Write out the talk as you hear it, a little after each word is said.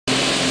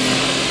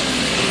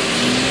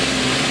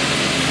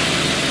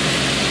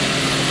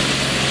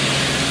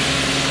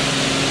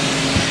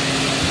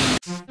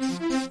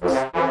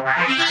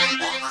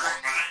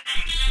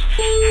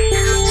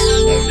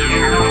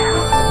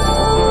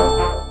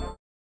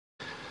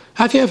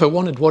Have you ever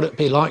wondered what it'd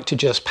be like to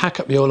just pack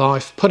up your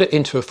life, put it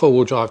into a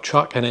four-wheel drive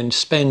truck and then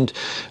spend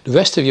the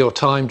rest of your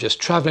time just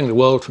traveling the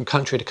world from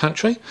country to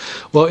country?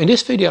 Well, in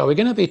this video we're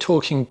going to be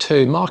talking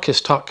to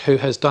Marcus Tuck, who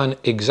has done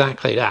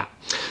exactly that.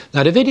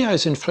 Now the video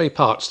is in three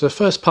parts. The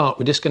first part,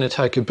 we're just going to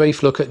take a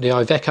brief look at the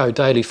Iveco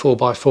Daily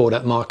 4x4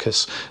 that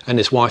Marcus and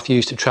his wife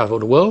use to travel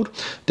the world.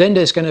 Then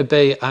there's going to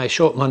be a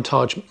short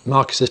montage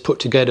Marcus has put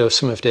together of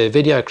some of their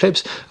video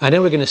clips, and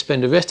then we're going to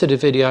spend the rest of the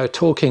video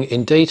talking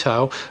in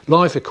detail,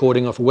 live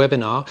recording of a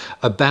webinar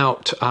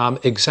about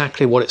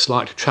exactly what it's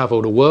like to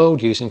travel the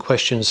world, using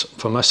questions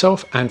from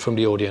myself and from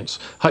the audience.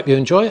 Hope you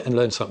enjoy it and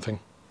learn something.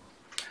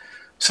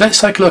 So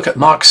let's take a look at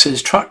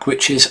Marcus's truck,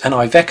 which is an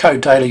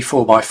Iveco Daily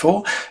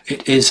 4x4.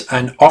 It is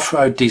an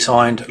off-road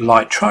designed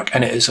light truck,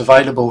 and it is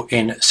available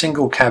in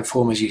single cab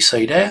form as you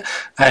see there,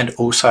 and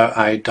also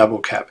a double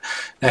cab.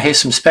 Now here's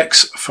some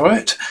specs for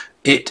it.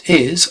 It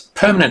is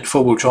permanent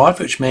four-wheel drive,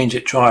 which means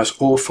it drives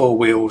all four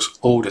wheels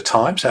all the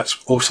time. So that's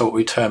also what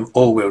we term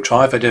all-wheel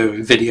drive. I do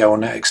a video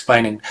on that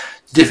explaining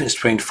the difference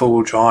between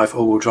four-wheel drive,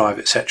 all-wheel drive,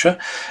 etc.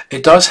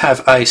 It does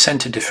have a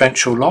centre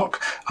differential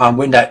lock.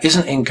 When that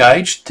isn't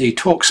engaged, the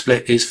torque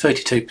split is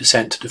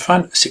 32% to the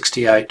front,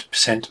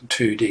 68%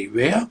 to the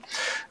rear.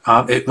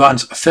 It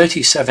runs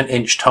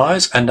 37-inch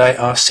tyres, and they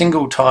are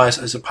single tyres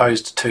as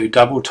opposed to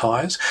double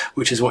tyres,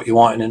 which is what you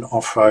want in an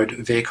off-road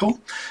vehicle.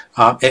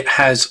 It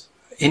has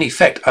in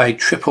effect a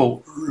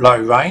triple low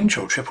range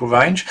or triple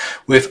range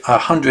with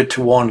 100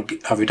 to 1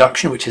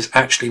 reduction, which is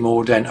actually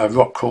more than a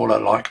rock crawler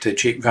like the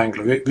Jeep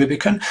Wrangler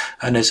Rubicon,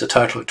 and there's a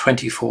total of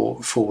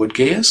 24 forward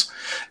gears.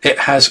 It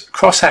has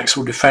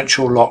cross-axle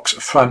differential locks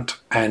front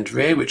and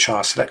rear, which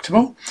are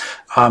selectable.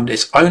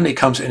 This only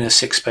comes in a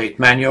 6-speed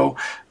manual,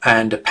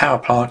 and the power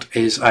plant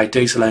is a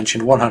diesel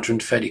engine,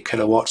 130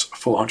 kilowatts,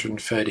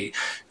 430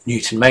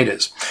 Newton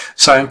meters.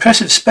 So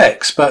impressive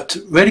specs, but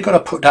really got to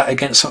put that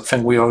against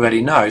something we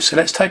already know. So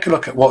let's take a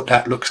look at what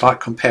that looks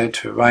like compared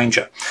to a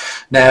Ranger.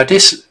 Now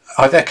this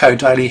Iveco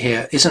Daily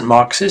here isn't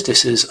Marcus's,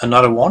 this is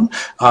another one.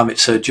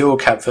 It's a dual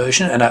cab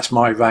version, and that's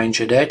my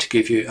Ranger there to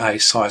give you a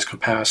size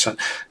comparison.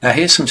 Now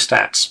here's some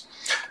stats.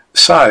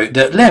 So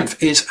the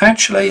length is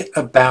actually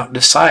about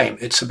the same.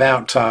 It's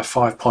about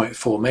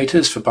 5.4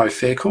 meters for both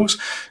vehicles.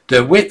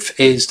 The width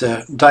is,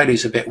 the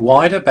Daily's a bit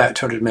wider, about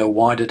 200mm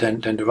wider than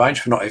the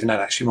Ranger, but not even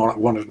that, actually more like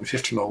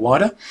 150mm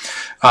wider.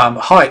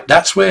 Height,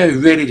 that's where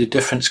really the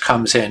difference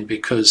comes in,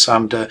 because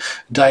the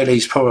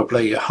Daily's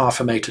probably half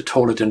a meter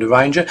taller than the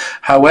Ranger.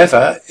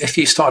 However, if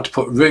you start to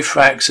put roof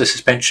racks, a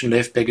suspension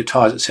lift, bigger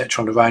tyres,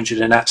 etc. on the Ranger,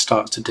 then that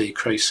starts to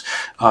decrease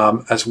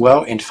as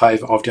well in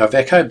favour of the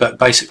Iveco, but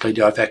basically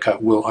the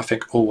Iveco will, I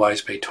think,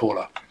 always be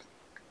taller.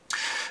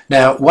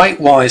 Now weight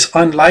wise,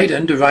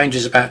 unladen, the Range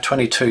is about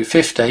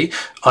 2250,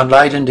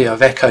 unladen the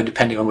Iveco,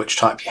 depending on which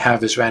type you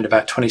have, is around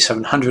about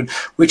 2700,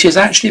 which is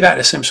actually about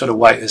the same sort of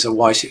weight as a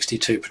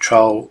Y62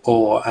 Patrol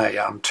or a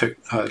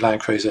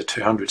Land Cruiser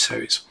 200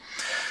 series.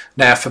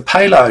 Now for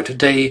payload,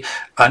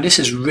 and this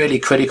is really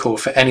critical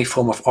for any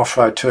form of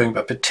off-road touring,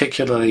 but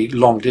particularly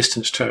long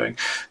distance touring,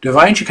 the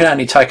Ranger can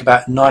only take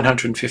about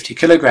 950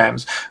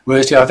 kilograms,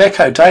 whereas the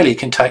Iveco Daily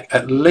can take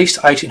at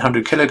least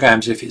 1800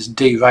 kilograms if it's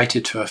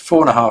D-rated to a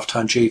 4.5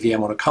 ton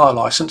GVM on a car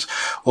license,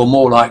 or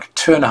more like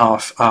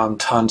 2.5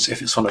 tons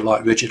if it's on a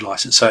light rigid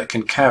license, so it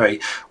can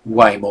carry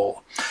way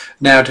more.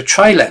 Now the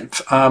tray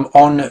length,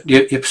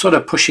 you're sort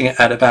of pushing it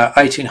at about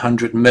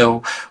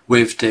 1800mm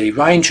with the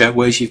Ranger,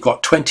 whereas you've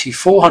got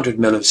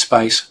 2400mm of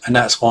space, and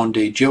that's on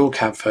the dual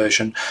cab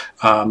version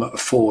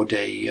for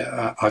the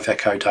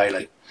Iveco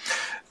Daily.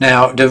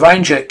 Now the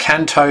Ranger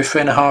can tow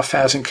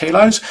 3,500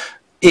 kilos.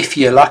 If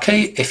you're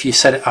lucky, if you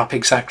set it up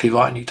exactly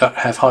right and you don't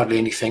have hardly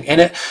anything in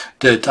it,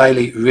 the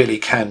Daily really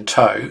can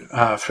tow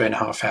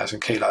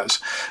 3,500 kilos.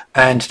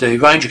 And the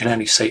Ranger can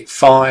only seat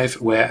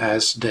 5,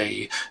 whereas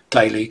the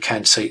Daily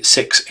can seat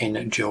 6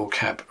 in dual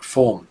cab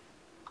form.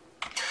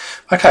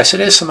 Okay, so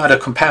there's some other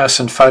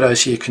comparison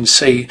photos. You can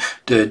see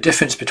the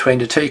difference between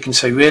the two. You can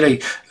see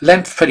really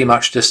length pretty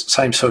much the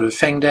same sort of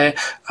thing there.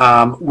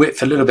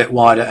 Width a little bit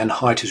wider, and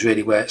height is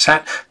really where it's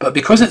at. But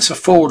because it's a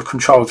forward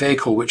control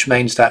vehicle, which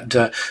means that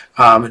the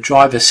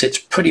driver sits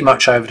pretty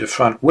much over the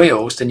front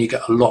wheels, then you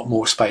get a lot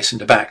more space in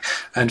the back.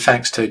 And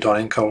thanks to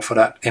Don Incol for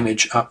that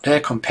image up there,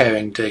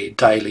 comparing the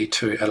Daily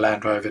to a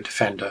Land Rover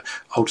Defender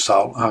old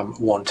style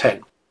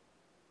 110.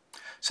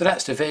 So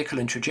that's the vehicle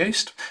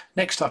introduced.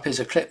 Next up is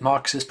a clip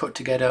Marcus has put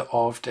together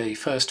of the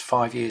first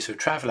 5 years of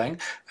travelling,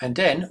 and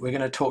then we're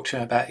going to talk to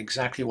him about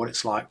exactly what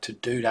it's like to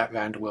do that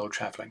round the world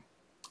travelling.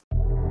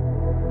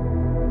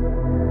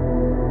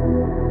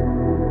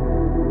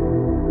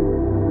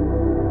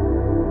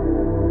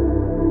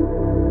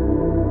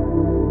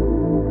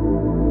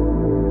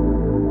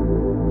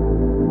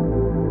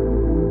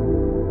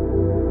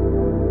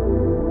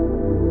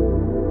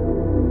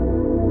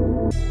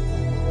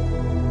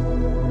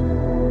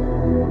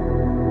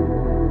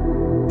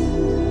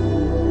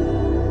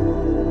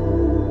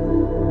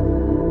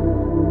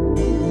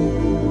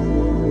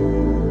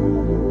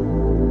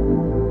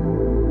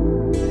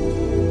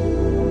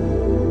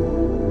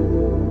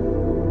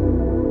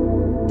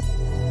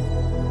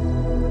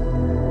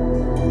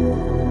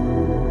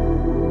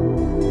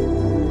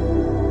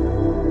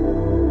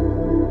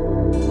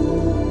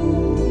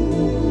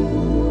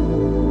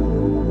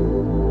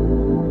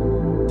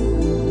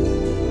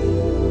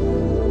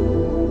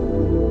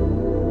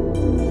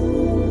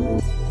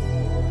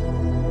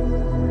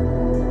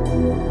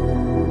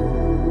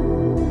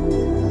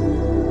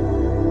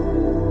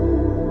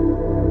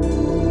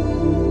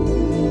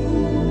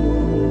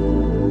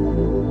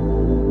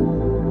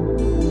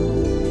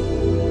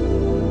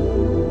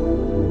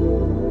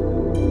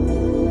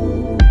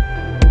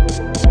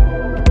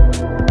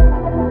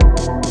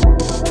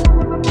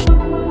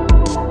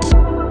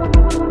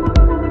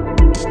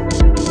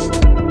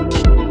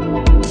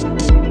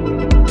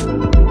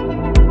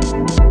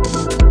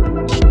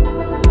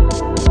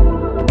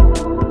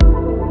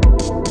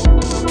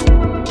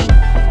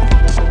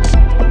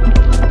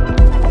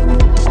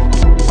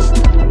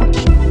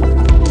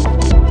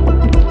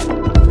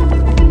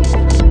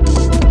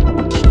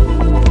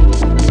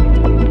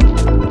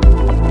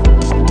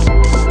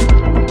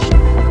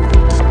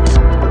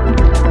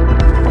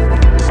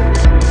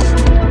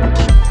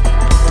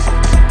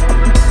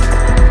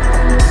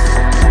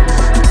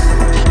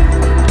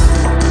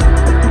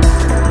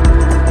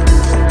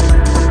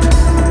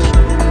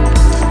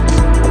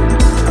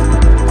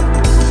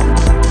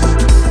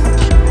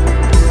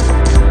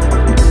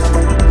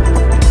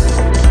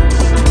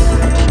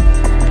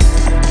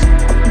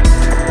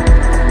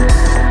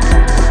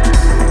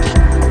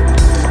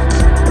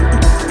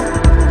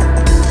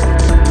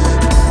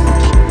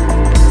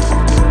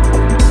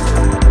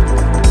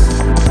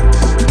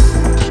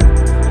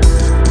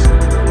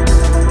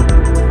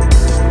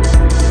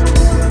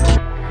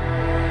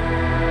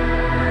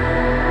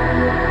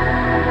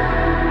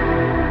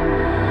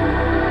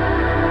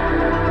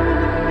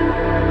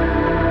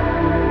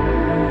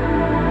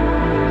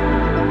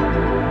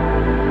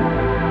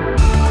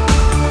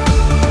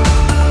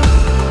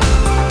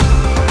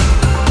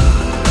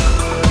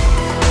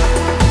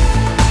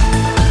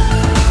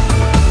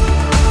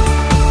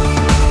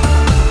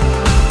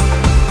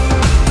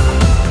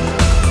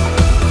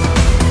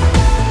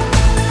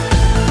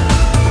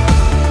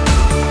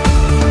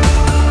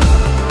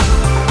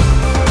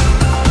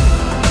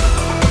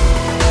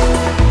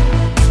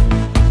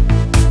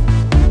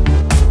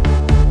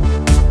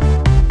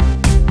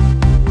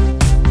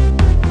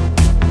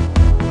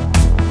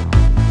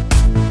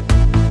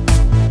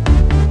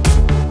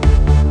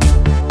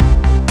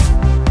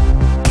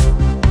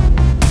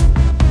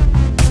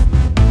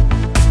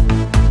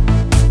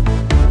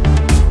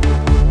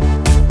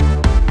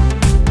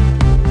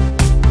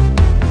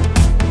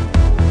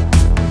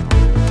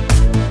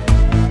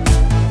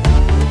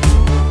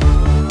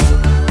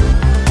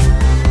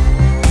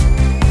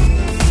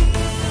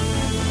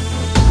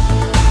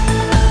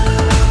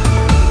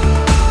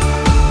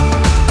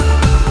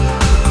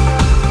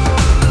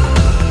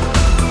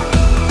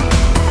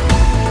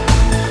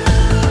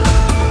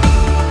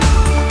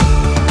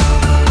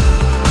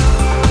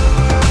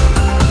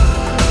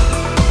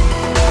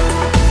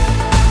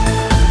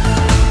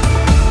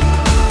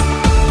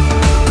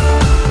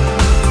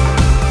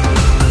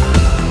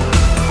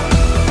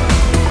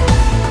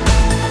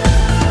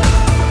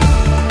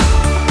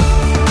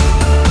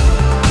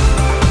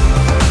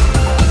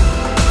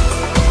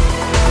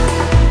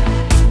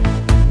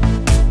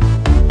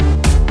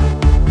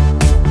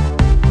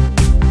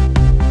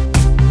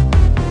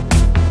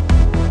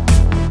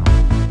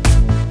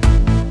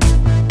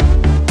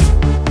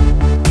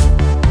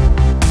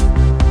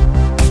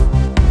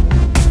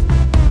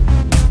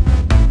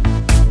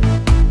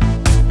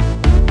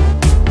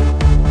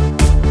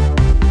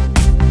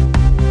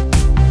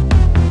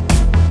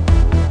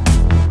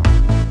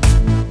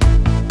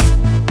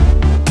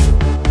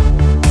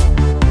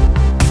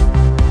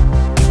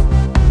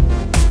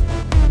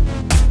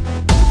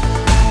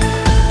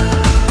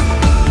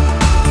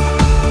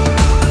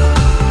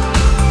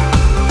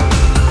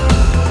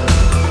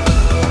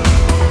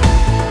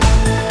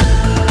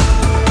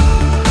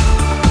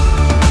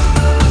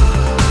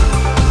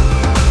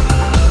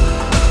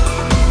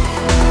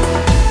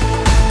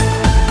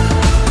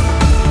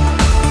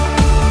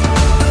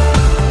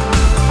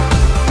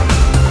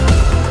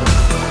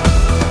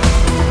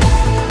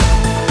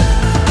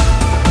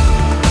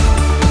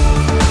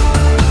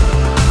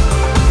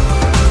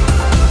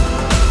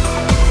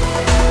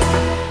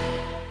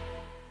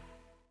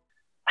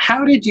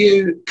 did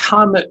you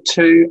come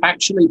to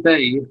actually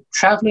be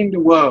traveling the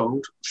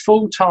world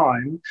full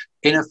time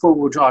in a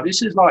four-wheel drive?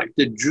 This is like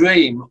the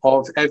dream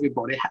of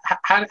everybody.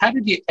 How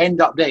did you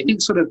end up there? You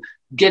didn't sort of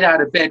get out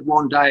of bed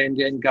one day and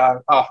then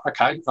go, oh,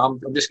 okay,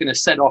 I'm just going to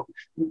set off.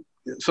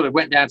 Sort of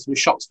went down to the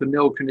shops for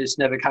milk and just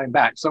never came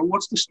back. So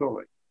what's the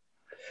story?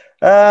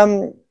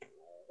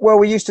 Well,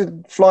 we used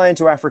to fly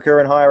into Africa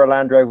and hire a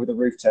Land Rover with a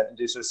roof tent and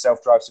do sort of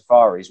self-drive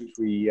safaris, which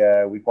we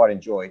quite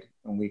enjoyed.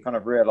 And we kind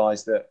of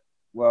realised that,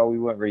 well, we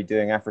weren't really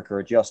doing Africa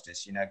a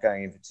justice. You know,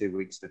 going in for 2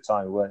 weeks at a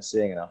time, we weren't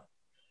seeing enough.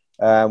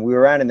 We were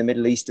around in the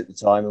Middle East at the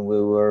time, and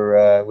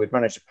we'd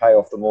managed to pay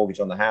off the mortgage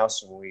on the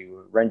house, and we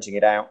were renting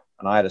it out.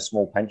 And I had a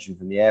small pension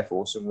from the Air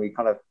Force, and we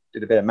kind of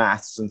did a bit of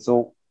maths and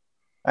thought,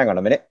 hang on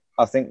a minute,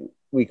 I think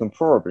we can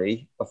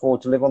probably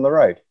afford to live on the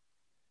road.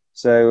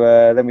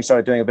 So then we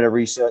started doing a bit of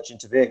research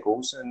into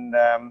vehicles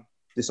and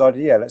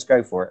decided, yeah, let's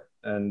go for it.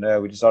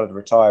 And we decided to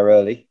retire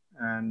early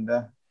and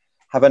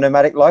have a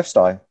nomadic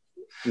lifestyle.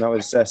 And that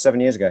was 7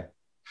 years ago.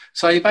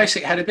 So you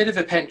basically had a bit of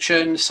a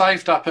pension,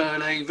 saved up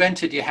early,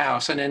 rented your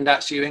house, and then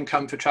that's your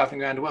income for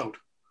traveling around the world.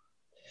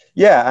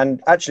 Yeah,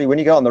 and actually, when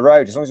you go on the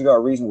road, as long as you've got a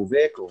reasonable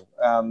vehicle,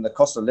 the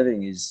cost of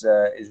living is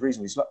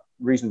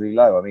reasonably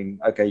low. I mean,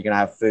 okay, you're going to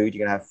have food.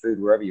 You're going to have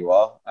food wherever you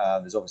are.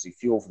 There's obviously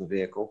fuel for the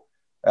vehicle.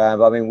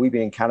 But I mean, we've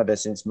been in Canada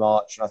since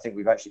March, and I think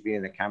we've actually been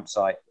in the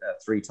campsite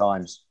 3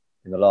 times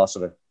in the last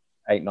sort of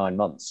 8-9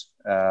 months.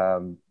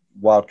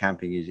 Wild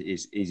camping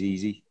is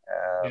easy.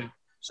 Yeah.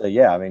 So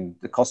yeah, I mean,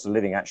 the cost of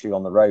living actually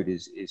on the road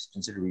is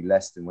considerably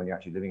less than when you're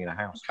actually living in a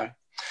house. Okay.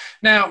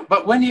 Now,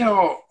 but I mean,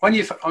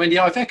 the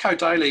Iveco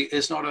Daily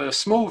is not a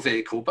small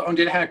vehicle, but on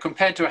the other hand,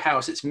 compared to a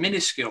house, it's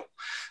minuscule.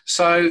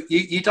 So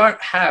you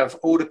don't have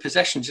all the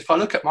possessions. If I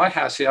look at my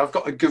house here, I've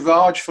got a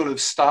garage full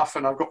of stuff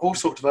and I've got all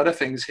sorts of other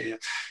things here.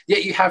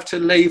 Yet you have to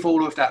leave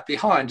all of that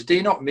behind. Do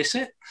you not miss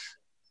it?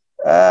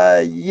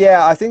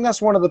 Yeah, I think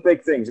that's one of the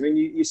big things. I mean,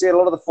 you see a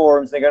lot of the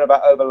forums, they're going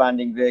about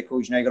overlanding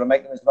vehicles. You know, you've got to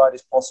make them as light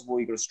as possible.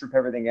 You've got to strip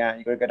everything out.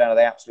 You've got to go down to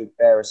the absolute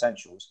bare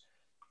essentials.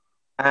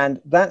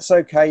 And that's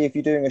okay if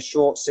you're doing a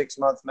short 6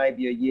 month,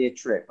 maybe a year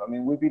trip. I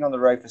mean, we've been on the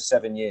road for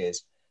 7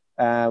 years.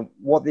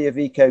 What the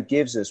Iveco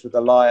gives us with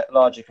the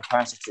larger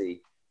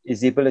capacity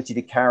is the ability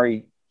to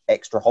carry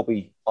extra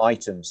hobby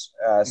items.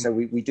 So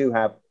we do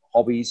have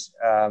hobbies.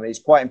 It's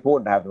quite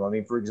important to have them. I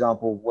mean, for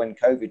example, when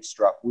COVID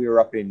struck, we were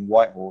up in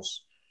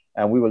Whitehorse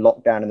and we were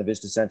locked down in the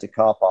visitor centre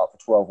car park for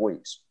 12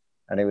 weeks.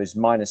 And it was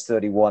minus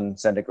 31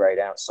 centigrade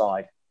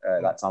outside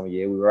that time of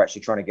year. We were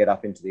actually trying to get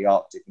up into the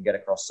Arctic and get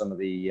across some of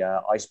the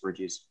ice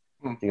bridges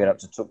to get up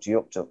to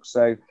Tuktoyaktuk.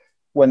 So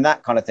when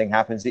that kind of thing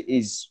happens, it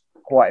is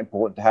quite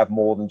important to have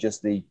more than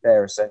just the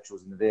bare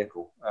essentials in the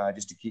vehicle,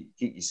 just to keep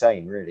you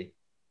sane, really.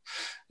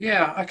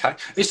 Yeah, okay.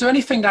 Is there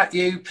anything that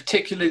you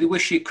particularly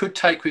wish you could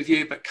take with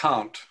you but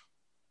can't?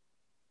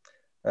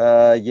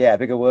 Yeah,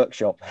 bigger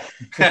workshop.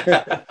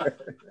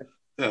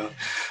 Yeah.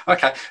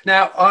 Okay.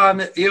 Now,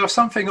 you're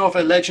something of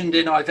a legend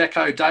in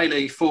Iveco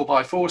Daily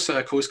 4x4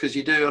 circles because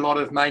you do a lot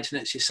of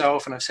maintenance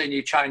yourself, and I've seen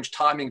you change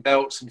timing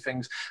belts and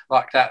things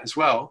like that as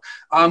well.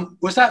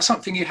 Was that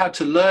something you had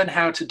to learn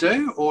how to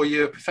do, or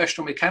you're a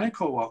professional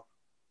mechanic, or what?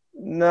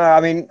 No,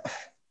 I mean,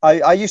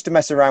 I used to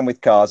mess around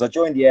with cars. I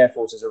joined the Air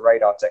Force as a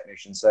radar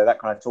technician, so that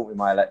kind of taught me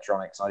my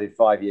electronics. I did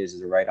 5 years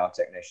as a radar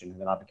technician, and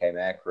then I became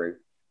aircrew.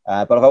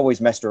 But I've always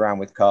messed around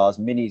with cars.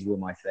 Minis were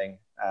my thing.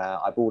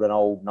 I bought an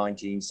old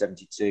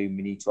 1972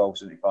 Mini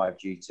 1275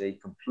 GT,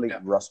 complete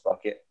rust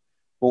bucket,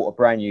 bought a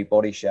brand new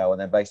body shell,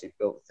 and then basically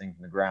built the thing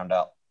from the ground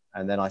up.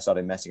 And then I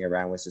started messing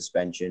around with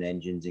suspension,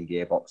 engines, and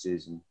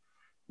gearboxes. And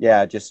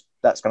yeah, just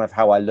that's kind of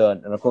how I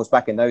learned. And of course,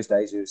 back in those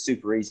days, it was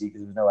super easy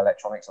because there was no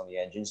electronics on the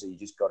engine. So you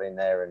just got in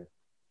there and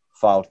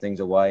filed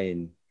things away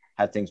and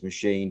had things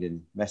machined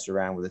and messed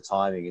around with the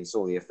timing and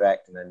saw the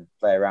effect, and then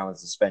play around with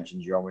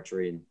suspension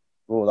geometry, and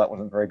oh, that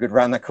wasn't very good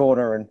around the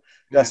corner. And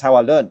that's how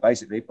I learned,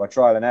 basically, by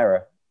trial and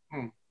error.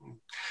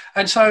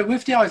 And so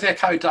with the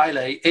Iveco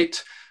Daily,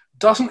 it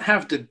doesn't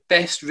have the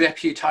best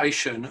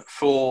reputation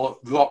for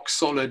rock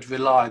solid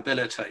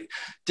reliability.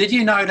 Did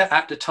you know that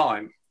at the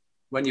time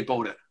when you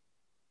bought it?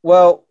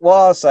 Well, what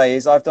I'll say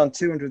is I've done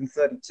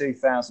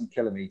 232,000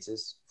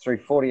 kilometers through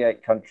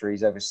 48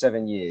 countries over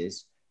 7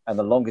 years. And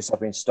the longest I've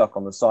been stuck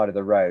on the side of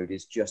the road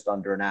is just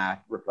under an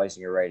hour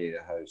replacing a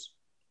radiator hose.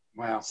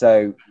 Wow.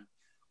 So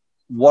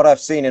what I've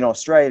seen in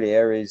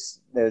Australia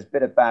is there's a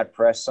bit of bad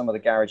press. Some of the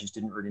garages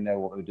didn't really know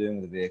what they were doing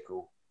with the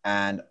vehicle.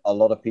 And a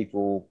lot of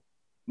people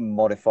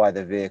modify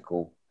the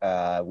vehicle,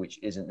 which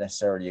isn't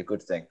necessarily a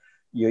good thing.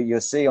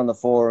 You'll see on the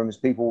forums,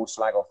 people will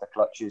slag off the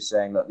clutches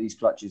saying, look, these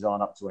clutches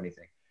aren't up to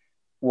anything.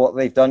 What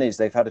they've done is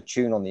they've had a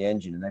tune on the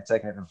engine and they've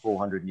taken it from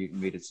 400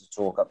 Newton meters to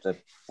torque up to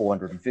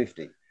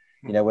 450.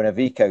 You know, when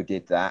Iveco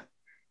did that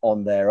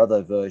on their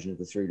other version of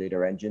the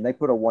 3-litre engine, they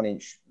put a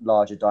 1-inch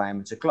larger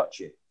diameter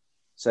clutch in.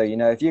 So, you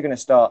know, if you're going to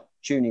start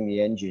tuning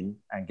the engine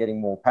and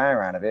getting more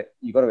power out of it,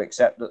 you've got to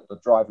accept that the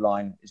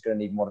driveline is going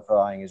to need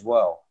modifying as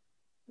well.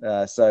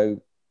 So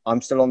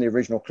I'm still on the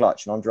original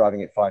clutch and I'm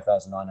driving at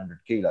 5,900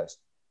 kilos,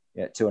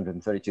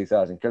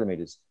 232,000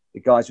 kilometers. The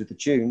guys with the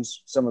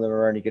tunes, some of them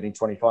are only getting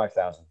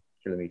 25,000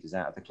 kilometers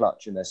out of the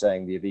clutch, and they're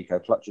saying the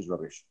Iveco clutch is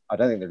rubbish. I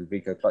don't think the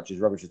Iveco clutch is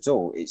rubbish at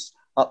all. It's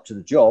up to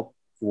the job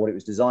for what it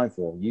was designed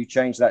for. You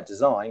change that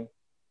design,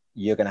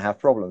 you're going to have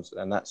problems,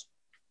 and that's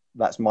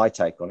my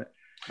take on it.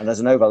 And as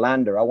an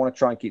overlander, I want to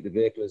try and keep the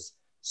vehicle as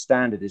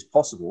standard as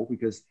possible,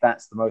 because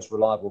that's the most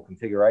reliable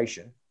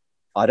configuration.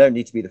 I don't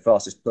need to be the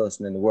fastest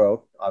person in the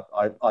world.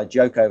 I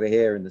joke over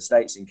here in the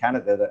States, in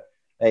Canada, that,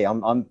 hey,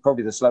 I'm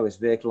probably the slowest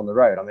vehicle on the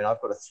road. I mean,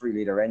 I've got a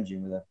 3-liter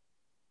engine with a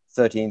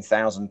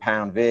 13,000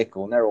 pound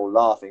vehicle, and they're all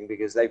laughing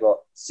because they've got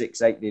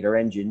 6-8-liter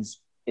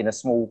engines in a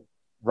small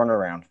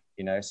runaround,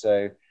 you know.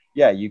 So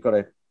yeah, you've got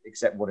to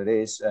accept what it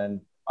is.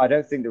 And I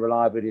don't think the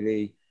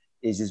reliability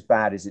is as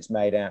bad as it's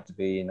made out to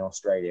be in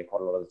Australia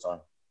quite a lot of the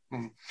time.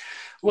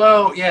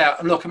 Well, yeah,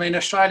 look, I mean,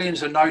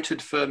 Australians are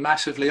noted for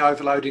massively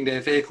overloading their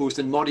vehicles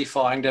and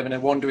modifying them, and they're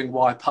wondering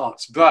why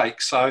parts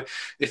break. So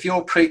if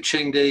you're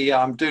preaching the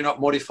do not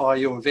modify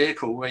your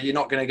vehicle, well, you're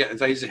not going to get a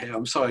visa here.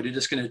 I'm sorry, they're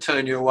just going to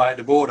turn you away at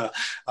the border.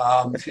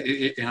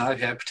 You know,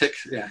 yeah,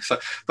 particularly, yeah. So,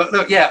 but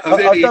look, yeah,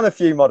 really... I've done a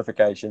few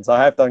modifications.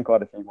 I have done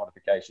quite a few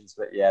modifications,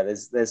 but yeah,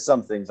 there's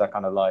some things I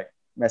kind of like.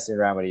 Messing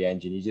around with the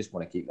engine, you just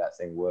want to keep that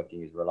thing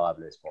working as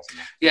reliably as possible.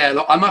 Yeah,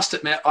 look, I must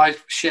admit, I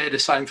share the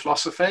same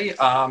philosophy.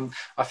 I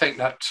think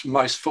that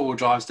most four-wheel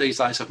drives these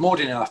days have more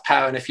than enough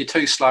power, and if you're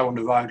too slow on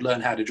the road, learn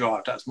how to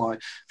drive. That's my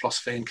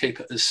philosophy, and keep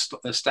it as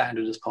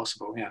standard as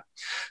possible. Yeah.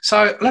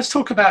 So let's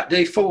talk about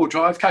the four-wheel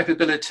drive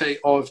capability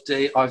of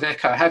the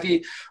Iveco. Have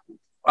you?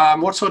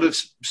 What sort of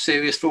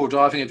serious four-wheel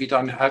driving have you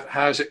done? How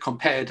has it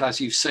compared,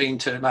 as you've seen,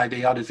 to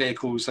maybe other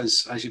vehicles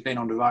as you've been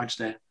on the roads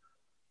there?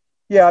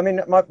 Yeah, I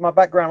mean, my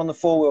background on the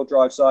four-wheel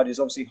drive side is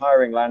obviously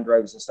hiring Land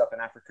Rovers and stuff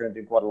in Africa and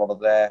doing quite a lot of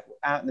there.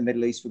 Out in the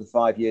Middle East for the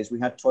 5 years, we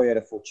had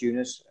Toyota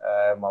Fortuners.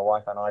 My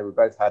wife and I, we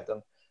both had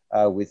them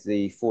with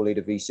the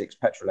 4-litre V6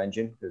 petrol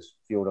engine, because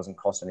fuel doesn't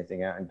cost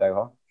anything out in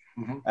Doha.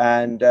 Mm-hmm.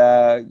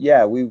 And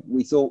yeah,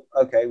 we thought,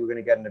 okay, we're going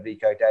to get an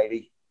Iveco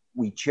Daily.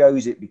 We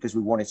chose it because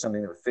we wanted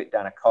something that would fit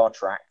down a car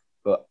track,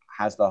 but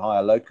has the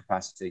higher load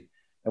capacity.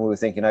 And we were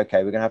thinking,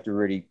 okay, we're going to have to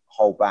really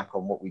hold back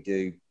on what we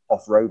do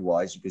off-road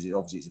wise, because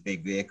obviously it's a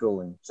big vehicle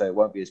and so it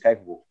won't be as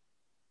capable.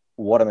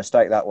 What a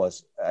mistake that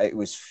was. It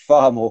was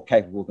far more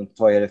capable than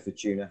Toyota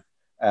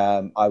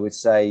Fortuner. I would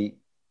say,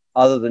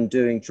 other than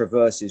doing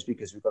traverses,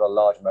 because we've got a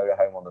large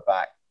motorhome on the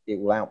back, it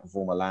will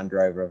outperform a Land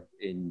Rover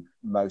in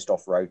most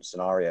off-road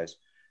scenarios.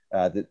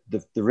 The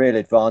real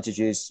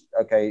advantage is,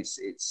 okay, it's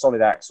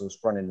solid axles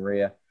front and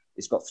rear.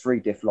 It's got 3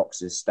 diff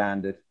locks as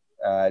standard.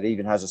 It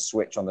even has a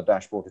switch on the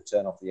dashboard to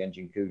turn off the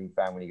engine cooling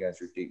fan when you go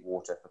through deep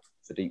water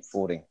for deep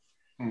fording.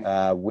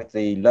 With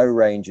the low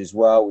range as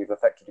well, we've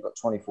effectively got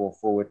 24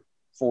 forward,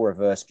 4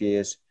 reverse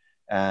gears,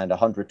 and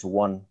 100 to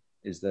 1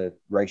 is the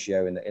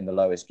ratio in the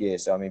lowest gear.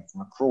 So I mean, from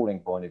a crawling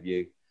point of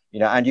view, you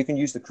know, and you can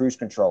use the cruise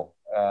control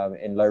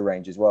in low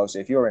range as well. So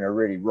if you're in a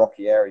really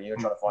rocky area and you're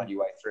trying to find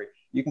your way through,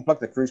 you can plug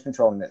the cruise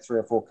control in at 3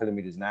 or 4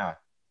 kilometers an hour,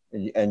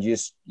 and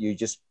you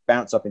just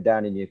bounce up and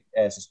down in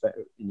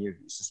your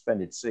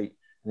suspended seat,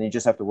 and you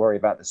just have to worry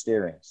about the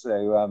steering.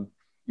 So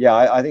yeah,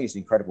 I think it's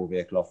an incredible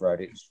vehicle off-road.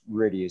 It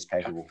really is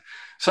capable.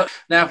 So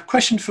now,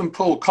 question from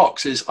Paul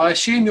Cox is, I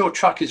assume your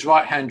truck is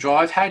right-hand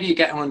drive. How do you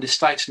get on in the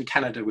States and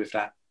Canada with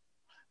that?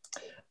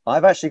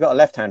 I've actually got a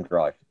left-hand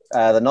drive.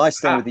 The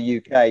nice thing with the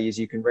UK is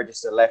you can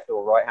register left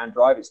or right-hand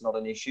drive. It's not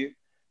an issue.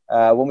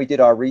 When we did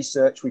our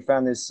research, we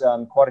found there's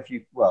quite a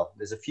few, well,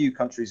 there's a few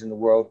countries in the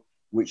world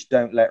which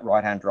don't let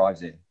right-hand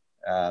drives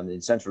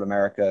in Central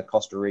America,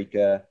 Costa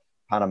Rica,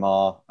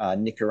 Panama,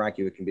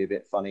 Nicaragua can be a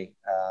bit funny.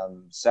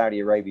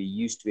 Saudi Arabia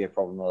used to be a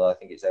problem, although I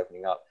think it's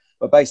opening up.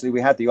 But basically,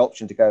 we had the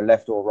option to go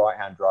left or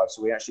right-hand drive,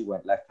 so we actually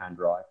went left-hand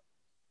drive.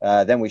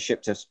 Then we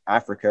shipped to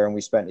Africa, and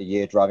we spent a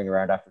year driving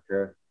around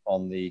Africa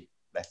on the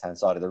left-hand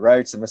side of the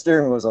road, so my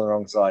steering wheel was on the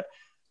wrong side.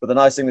 But the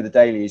nice thing with the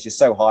Daily is you're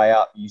so high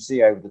up, you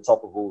see over the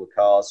top of all the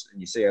cars, and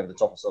you see over the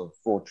top of sort of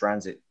Ford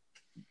Transit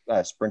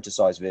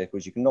sprinter-sized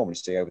vehicles. You can normally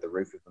see over the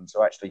roof of them,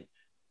 so actually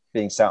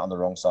being sat on the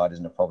wrong side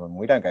isn't a problem.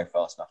 We don't go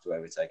fast enough to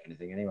overtake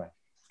anything anyway.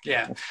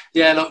 Yeah.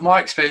 Look,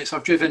 my experience,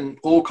 I've driven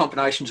all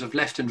combinations of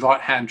left and right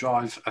hand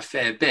drive a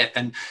fair bit,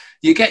 and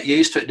you get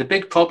used to it. The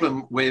big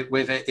problem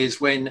with it is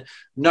when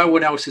no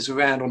one else is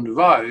around on the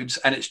roads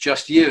and it's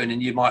just you, and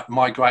then you might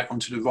migrate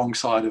onto the wrong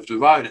side of the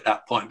road at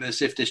that point. But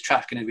as if there's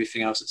traffic and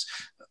everything else,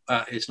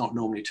 it's not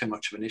normally too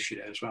much of an issue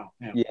there as well.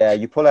 Yeah,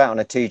 you pull out on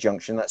a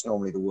T-junction, that's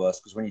normally the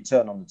worst, because when you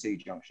turn on the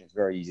T-junction, it's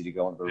very easy to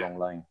go onto the wrong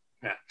lane.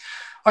 Yeah.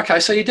 Okay,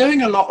 so you're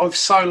doing a lot of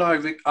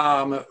solo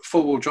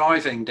four-wheel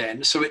driving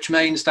then, so which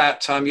means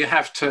that you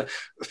have to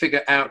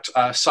figure out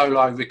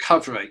solo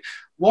recovery.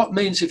 What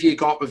means have you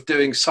got of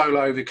doing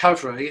solo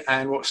recovery,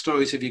 and what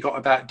stories have you got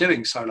about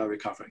doing solo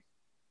recovery?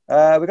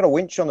 We've got a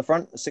winch on the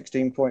front, a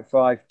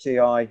 16.5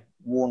 Ti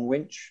worn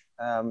winch.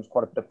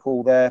 Quite a bit of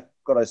pull there.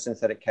 Got a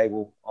synthetic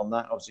cable on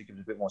that. Obviously gives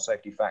a bit more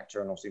safety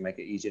factor and obviously make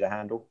it easier to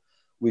handle.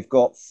 We've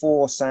got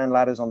 4 sand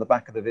ladders on the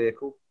back of the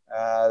vehicle.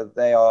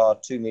 They are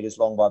 2 meters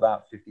long by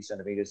about 50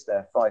 centimeters.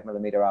 They're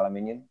 5mm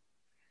aluminium.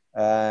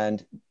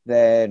 And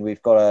then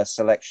we've got a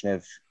selection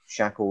of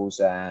shackles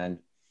and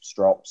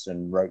strops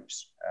and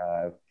ropes,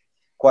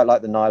 quite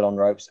like the nylon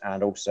ropes,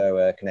 and also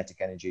a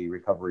kinetic energy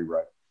recovery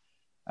rope.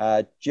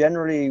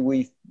 Generally,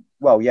 we've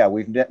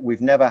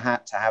never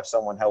had to have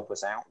someone help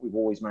us out. We've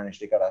always managed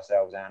to get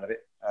ourselves out of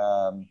it.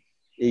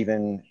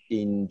 Even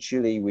in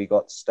Chile, we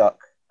got stuck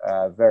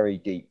very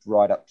deep,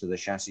 right up to the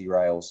chassis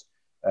rails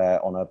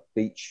on a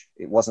beach.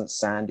 It wasn't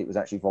sand, it was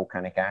actually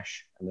volcanic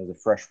ash, and there's a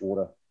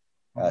freshwater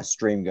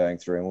stream going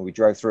through. And when we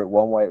drove through it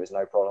one way, it was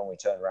no problem. We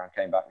turned around,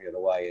 came back the other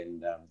way,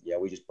 and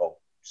we just bolt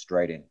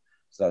straight in.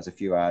 So that was a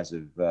few hours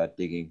of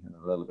digging and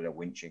a little bit of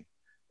winching.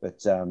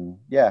 But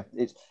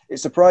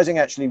it's surprising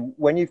actually,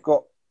 when you've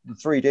got the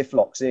 3 diff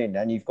locks in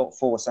and you've got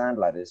 4 sand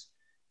ladders,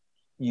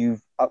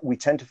 we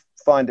tend to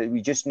find that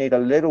we just need a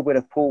little bit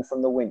of pull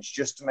from the winch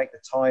just to make the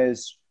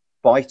tires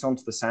bite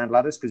onto the sand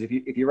ladders. Because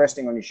if you're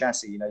resting on your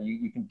chassis,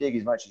 you can dig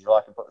as much as you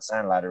like and put the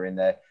sand ladder in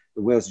there.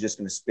 The wheels are just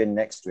going to spin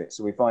next to it.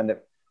 So we find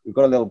that we've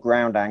got a little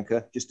ground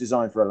anchor just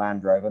designed for a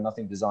Land Rover,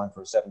 nothing designed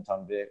for a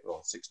 7-ton vehicle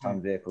or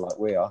 6-ton vehicle like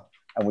we are.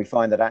 And we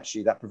find that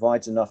actually that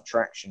provides enough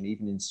traction,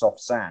 even in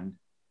soft sand,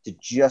 to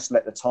just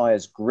let the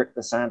tires grip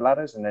the sand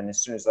ladders. And then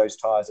as soon as those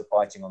tires are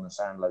biting on the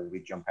sand ladders, we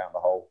jump out the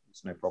hole.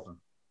 It's no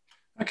problem.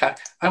 Okay.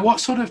 And what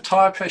sort of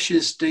tyre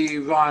pressures do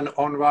you run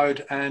on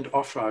road and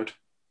off road?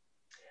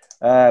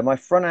 My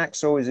front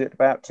axle is at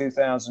about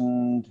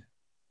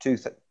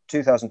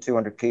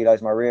 2,200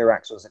 kilos. My rear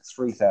axle is at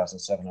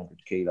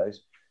 3,700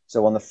 kilos.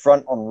 So on the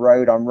front on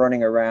road, I'm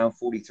running around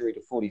 43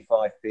 to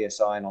 45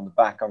 PSI. And on the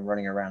back, I'm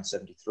running around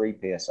 73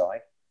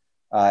 PSI.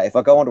 If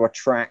I go onto a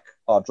track,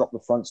 I'll drop the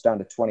fronts down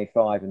to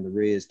 25 and the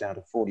rears down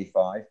to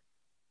 45.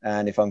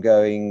 And if I'm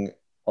going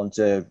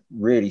onto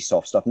really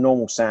soft stuff,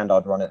 normal sand,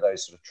 I'd run at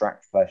those sort of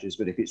track pressures.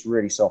 But if it's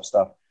really soft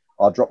stuff,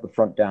 I'll drop the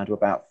front down to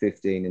about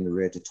 15 and the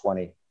rear to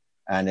 20.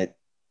 And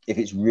if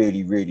it's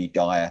really, really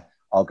dire,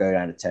 I'll go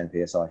down to 10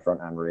 PSI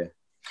front and rear.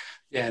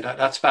 Yeah,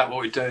 that's about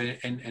what we do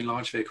in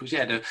large vehicles.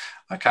 Yeah,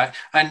 okay.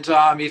 And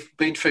you've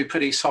been through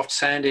pretty soft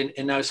sand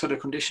in those sort of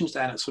conditions,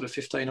 down at sort of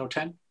 15 or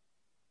 10?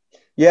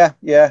 Yeah.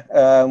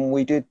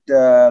 We did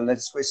the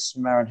Swiss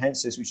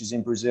Maranhenses, which is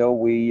in Brazil.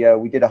 We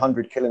did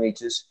 100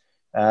 kilometers,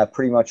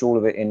 pretty much all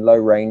of it in low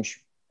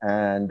range,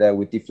 and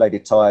with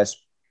deflated tires,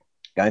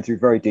 going through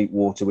very deep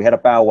water. We had a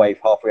bow wave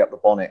halfway up the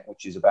bonnet,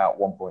 which is about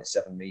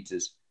 1.7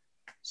 meters.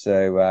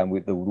 So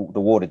with the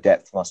water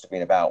depth must have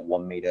been about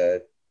 1.20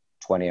 meters,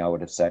 I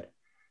would have said.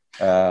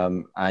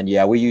 And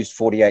yeah, we used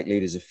 48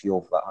 litres of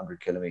fuel for that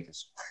 100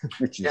 kilometres.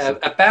 Which is,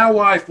 a bow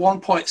wave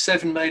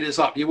 1.7 metres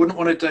up. You wouldn't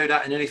want to do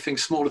that in anything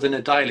smaller than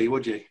a daily,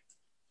 would you?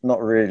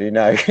 Not really,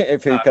 no.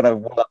 If you kind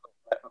of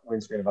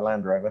windscreen of a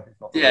Land Rover.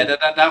 Yeah, really.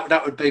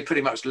 that would be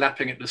pretty much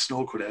lapping at the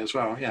snorkel there as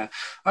well. Yeah.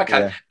 Okay.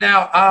 Yeah.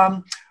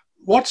 Now,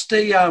 what's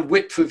the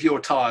width of your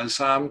tyres?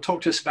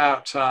 Talk to us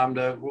about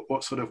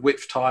what sort of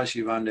width tyres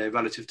you run there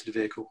relative to the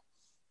vehicle.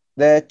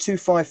 They're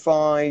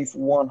 255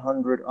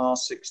 100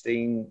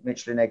 R16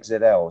 Michelin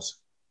XZLs.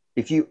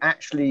 If you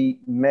actually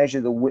measure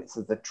the width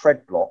of the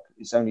tread block,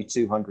 it's only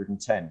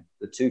 210.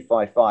 The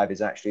 255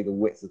 is actually the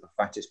width of the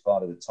fattest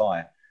part of the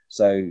tyre.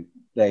 So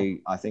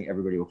I think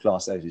everybody will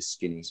class those as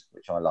skinnies,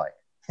 which I like.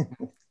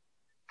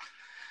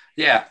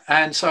 Yeah,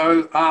 and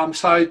so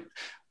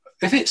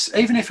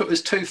even if it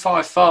was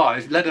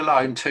 255, let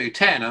alone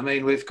 210, I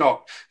mean, we've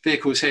got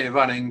vehicles here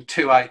running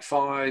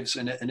 285s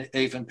and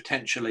even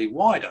potentially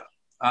wider.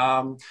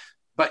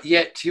 But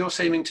yet you're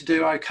seeming to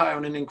do okay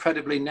on an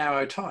incredibly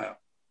narrow tyre.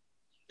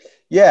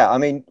 Yeah, I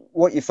mean,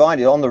 what you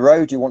find is on the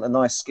road, you want a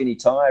nice skinny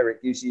tyre.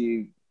 It gives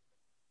you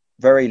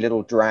very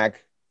little drag,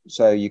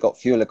 so you've got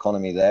fuel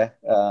economy there.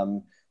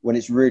 When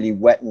it's really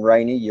wet and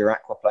rainy, your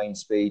aquaplane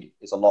speed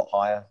is a lot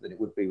higher than it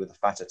would be with a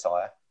fatter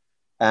tyre.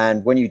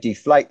 And when you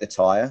deflate the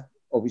tyre,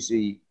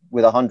 obviously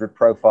with 100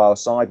 profile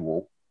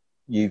sidewall,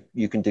 you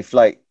can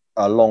deflate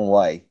a long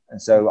way.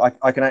 And so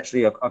I can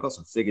actually, I've got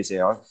some figures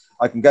here.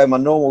 I can go, my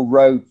normal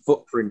road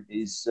footprint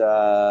is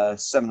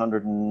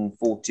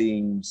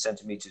 714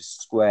 centimeters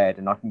squared,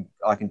 and I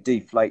can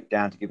deflate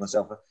down to give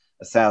myself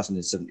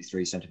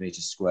 1,073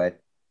 centimeters squared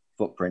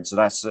footprint. So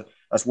that's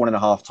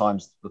 1.5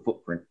 times the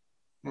footprint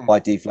by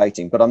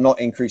deflating, but I'm not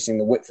increasing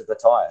the width of the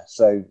tire.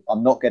 So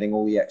I'm not getting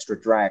all the extra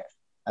drag.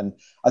 And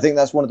I think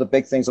that's one of the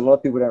big things a lot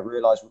of people don't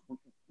realize.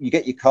 You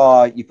get your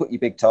car, you put your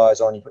big tires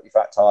on, you put your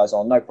fat tires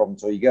on, no problem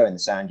at all. You go in the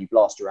sand, you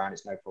blast around,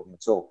 it's no problem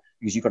at all,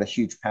 because you've got a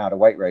huge power to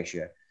weight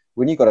ratio.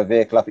 When you've got a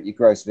vehicle up at your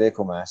gross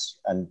vehicle mass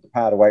and the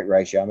power to weight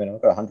ratio, I mean,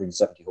 I've got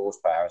 170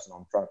 horsepower and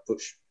I'm trying to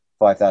push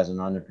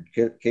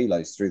 5,900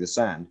 kilos through the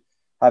sand.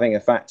 Having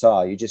a fat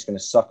tire, you're just going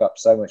to suck up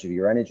so much of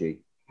your energy.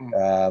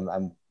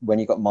 And when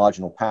you've got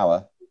marginal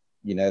power,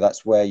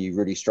 that's where you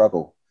really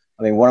struggle.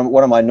 I mean,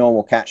 one of my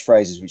normal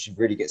catchphrases, which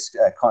really gets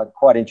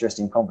quite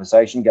interesting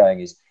conversation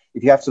going, is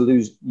if you have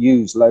to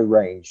use low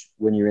range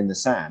when you're in the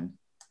sand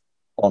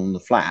on the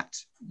flat,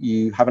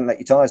 you haven't let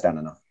your tires down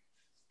enough.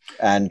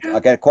 And I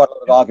get quite a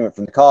lot of argument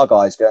from the car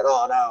guys going,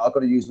 oh no, I've got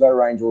to use low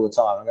range all the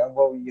time. I'm going,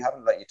 well, you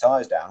haven't let your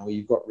tires down, or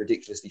you've got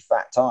ridiculously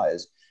fat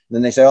tires. And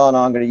then they say, oh no,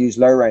 I'm going to use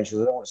low range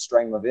because I don't want to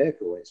strain my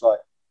vehicle. It's like,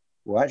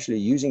 Well, actually,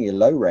 using your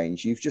low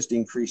range, you've just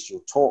increased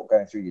your torque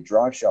going through your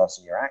drive shafts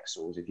and your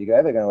axles. If you're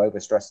ever going to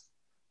overstress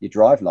your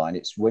drive line,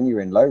 it's when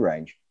you're in low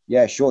range.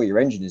 Yeah, sure, your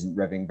engine isn't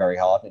revving very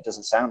hard, and it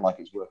doesn't sound like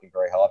it's working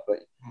very hard, but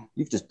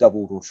you've just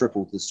doubled or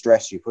tripled the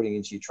stress you're putting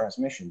into your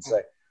transmission.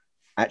 So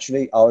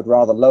actually, I would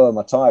rather lower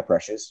my tire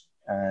pressures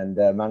and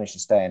manage to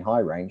stay in high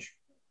range.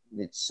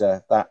 It's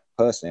that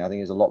personally, I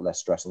think, is a lot less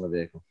stress on the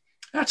vehicle.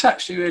 That's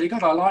actually really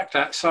good. I like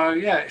that. So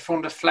yeah, if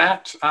on the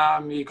flat,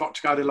 you got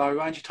to go to low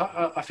range.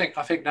 I think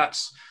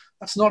that's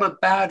not a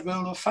bad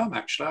rule of thumb.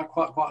 Actually, I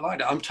quite like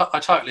that. I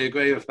totally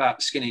agree with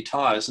about skinny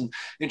tires. And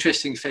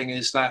interesting thing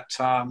is that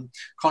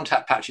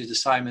contact patch is the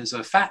same as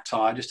a fat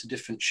tire, just a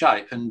different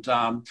shape. And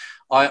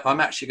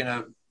I'm actually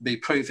going to be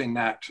proving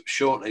that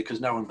shortly, because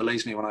no one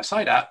believes me when I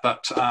say that.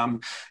 But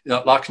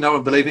like no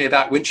one believed me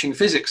about winching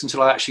physics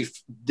until I actually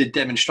did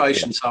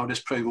demonstrations. So I'll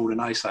just prove all the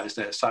naysayers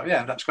there. So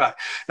yeah, that's great.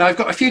 Now I've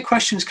got a few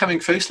questions coming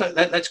through, so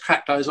let's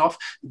crack those off.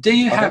 Do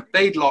you have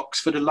beadlocks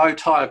for the low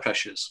tire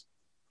pressures?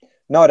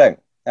 No, I don't.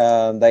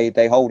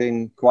 They hold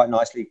in quite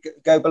nicely.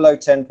 Go below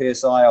 10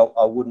 psi,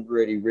 I wouldn't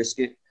really risk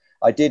it.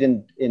 I did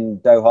in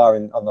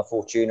Doha on the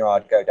Fortuner.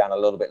 I'd go down a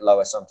little bit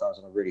lower sometimes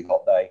on a really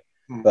hot day,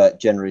 but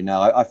generally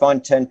no. I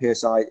find 10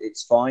 psi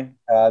it's fine.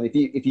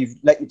 If you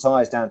let your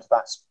tires down to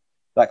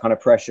that kind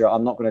of pressure,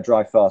 I'm not going to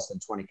drive faster than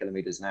 20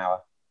 kilometers an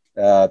hour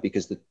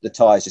because the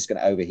tire is just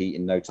going to overheat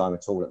in no time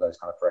at all at those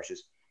kind of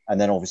pressures. And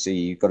then obviously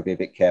you've got to be a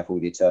bit careful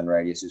with your turn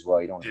radius as well.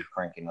 You don't want to be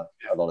cranking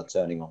a lot of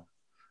turning on.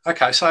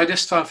 Okay, so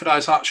just for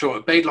those aren't sure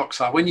what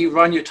beadlocks are, when you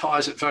run your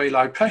tyres at very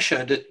low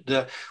pressure,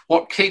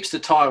 what keeps the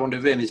tyre on the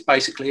rim is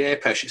basically air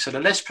pressure. So the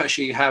less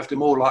pressure you have, the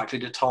more likely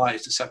the tyre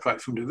is to separate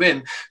from the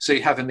rim. So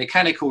you have a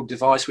mechanical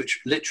device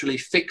which literally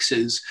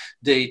fixes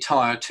the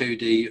tyre to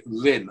the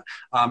rim.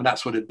 And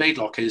that's what a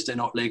beadlock is. They're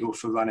not legal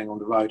for running on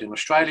the road in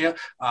Australia,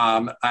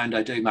 and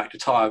they do make the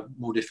tyre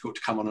more difficult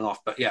to come on and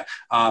off. But yeah,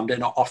 they're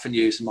not often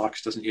used, and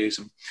Marcus doesn't use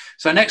them.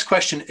 So next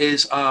question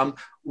is,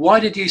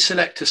 why did you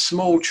select a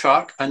small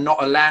truck and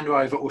not a Land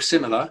Rover or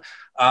similar?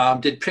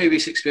 Did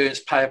previous experience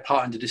play a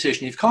part in the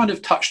decision? You've kind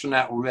of touched on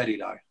that already,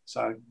 though.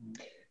 So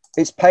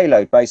it's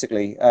payload,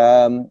 basically.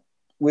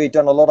 We'd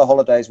done a lot of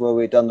holidays where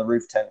we'd done the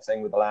roof tent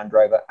thing with the Land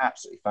Rover.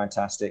 Absolutely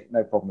fantastic,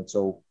 no problem at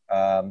all.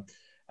 And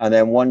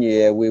then one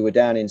year we were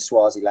down in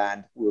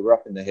Swaziland. We were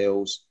up in the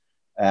hills,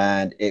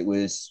 and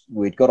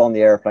we'd got on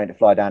the airplane to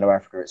fly down to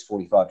Africa. It's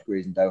 45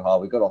 degrees in Doha.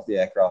 We got off the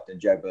aircraft in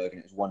Joburg, and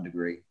it was 1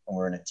 degree, and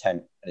we're in a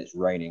tent, and it's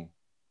raining.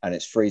 And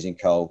it's freezing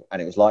cold,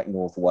 and it was like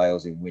North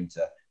Wales in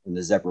winter, and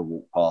the zebra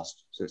walked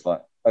past. So it's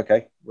like,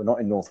 okay, we're not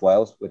in North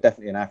Wales. We're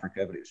definitely in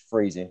Africa, but it was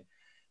freezing.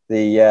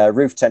 The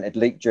roof tent had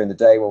leaked during the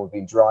day while we've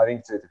been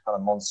driving through the kind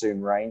of monsoon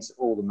rains.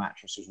 All the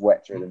mattress was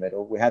wet through the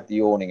middle. We had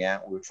the awning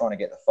out. We were trying to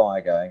get the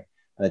fire going.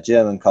 And a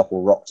German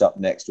couple rocked up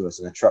next to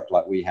us in a truck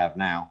like we have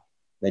now.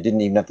 They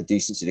didn't even have the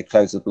decency to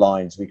close the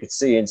blinds. We could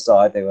see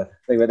inside. They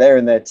were there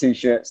in their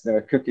T-shirts. They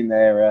were cooking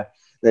their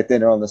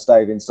dinner on the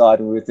stove inside.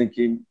 And we were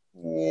thinking,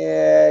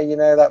 yeah,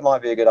 that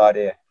might be a good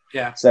idea.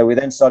 Yeah. So we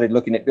then started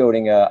looking at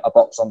building a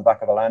box on the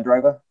back of a Land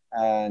Rover,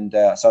 and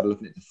started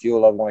looking at the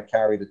fuel I want to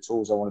carry, the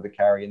tools I wanted to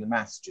carry, and the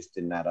maths just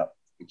didn't add up.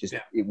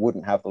 It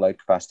wouldn't have the load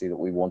capacity that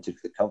we wanted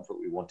for the comfort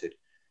we wanted.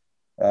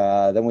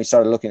 Then we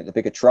started looking at the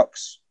bigger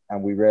trucks,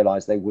 and we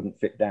realized they wouldn't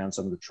fit down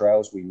some of the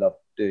trails we love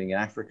doing in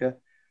Africa.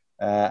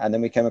 And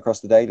then we came across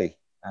the Daily,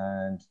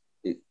 and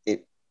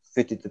it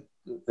fitted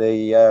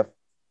the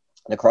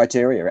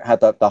criteria. It had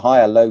the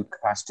higher load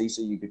capacity,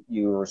 so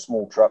you were a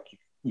small truck,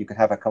 you could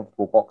have a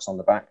comfortable box on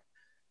the back,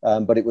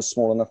 but it was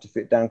small enough to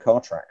fit down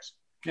car tracks.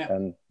 Yeah.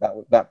 And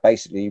that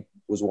basically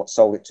was what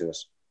sold it to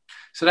us.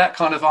 So that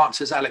kind of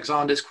answers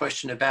Alexander's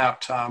question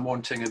about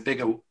wanting a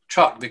bigger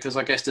truck, because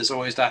I guess there's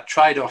always that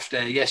trade-off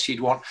there. Yes, you'd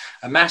want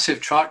a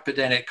massive truck, but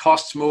then it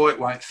costs more, it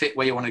won't fit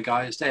where you want to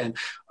go. Then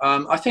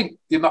I think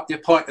your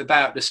point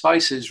about the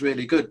space is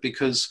really good,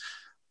 because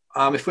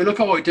if we look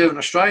at what we do in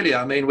Australia,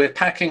 I mean, we're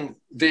packing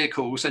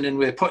vehicles and then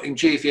we're putting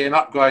GVM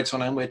upgrades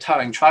on and we're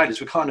towing trailers.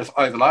 We're kind of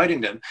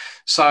overloading them.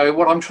 So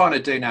what I'm trying to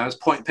do now is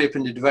point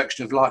people in the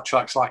direction of light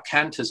trucks like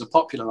Canters are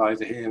popular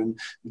over here, and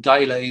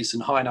Dailies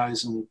and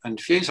Hinos and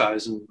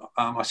Fusos and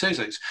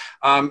Isuzus,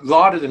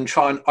 rather than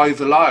try and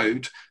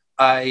overload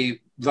a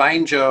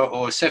Ranger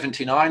or a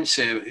 79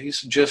 series.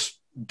 Just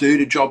do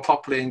the job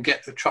properly and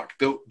get the truck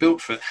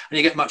built for it, and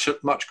you get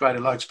much greater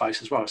load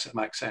space as well. So it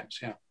makes sense.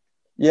 Yeah.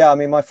 Yeah, I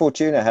mean, my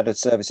Fortuner had a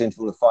service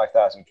interval of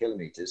 5,000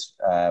 kilometers.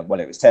 Well,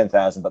 it was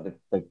 10,000, but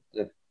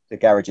the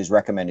garages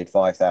recommended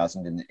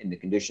 5,000 in the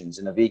conditions.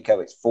 In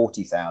Iveco, it's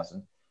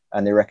 40,000,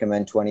 and they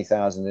recommend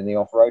 20,000 in the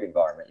off-road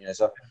environment.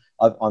 So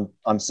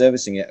I'm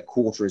servicing it a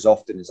quarter as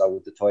often as I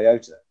would the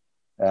Toyota,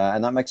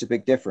 and that makes a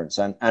big difference.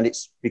 And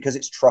it's because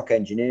it's truck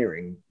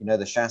engineering.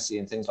 The chassis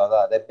and things like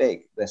that. They're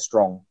big, they're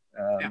strong,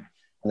 and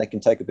they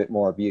can take a bit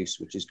more abuse,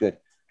 which is good.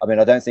 I mean,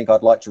 I don't think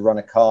I'd like to run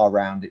a car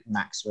around at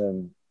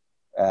maximum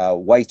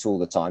weight all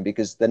the time,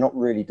 because they're not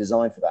really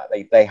designed for that.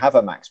 They have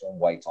a maximum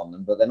weight on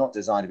them, but they're not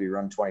designed to be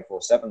run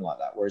 24/7 like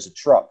that. Whereas a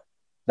truck,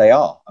 they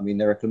are. I mean,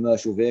 they're a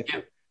commercial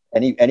vehicle.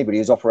 anybody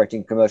who's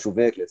operating a commercial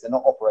vehicle, if they're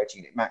not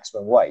operating at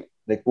maximum weight,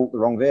 they've bought the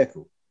wrong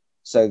vehicle.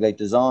 So they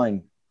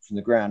design from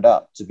the ground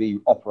up to be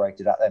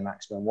operated at their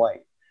maximum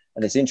weight.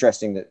 And it's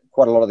interesting that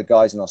quite a lot of the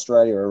guys in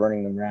Australia are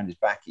running them around as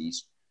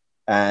backies,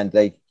 and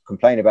they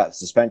complain about the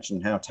suspension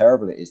and how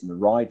terrible it is and the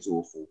ride's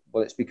awful.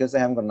 Well, it's because they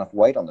haven't got enough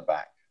weight on the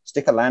back.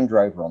 Stick a Land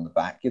Rover on the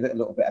back, give it a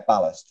little bit of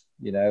ballast,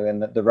 you know,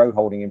 and the road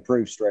holding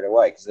improves straight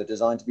away because they're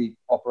designed to be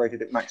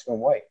operated at maximum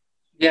weight.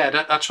 Yeah,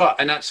 that's right.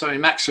 And that's only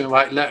maximum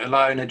weight, let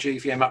alone a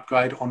GVM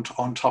upgrade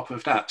on top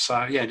of that.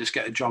 So yeah, just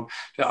get a job.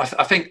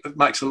 I think it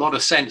makes a lot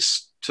of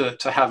sense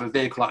to have a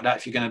vehicle like that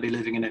if you're going to be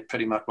living in it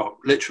pretty much, well,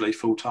 literally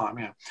full time.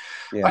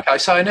 Yeah. Okay,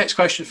 so next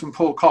question from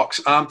Paul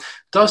Cox.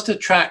 Does the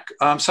track,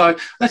 so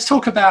let's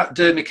talk about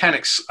the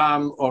mechanics,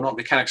 or not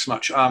mechanics so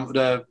much,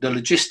 the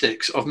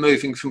logistics of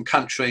moving from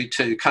country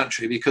to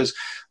country, because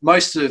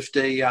most of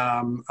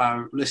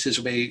the listeners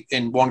will be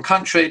in one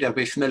country, they'll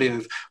be familiar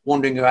with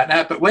wandering around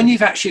that. But when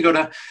you've actually got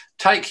to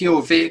take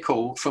your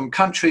vehicle from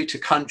country to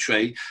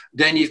country,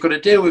 then you've got to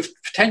deal with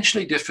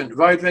potentially different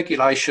road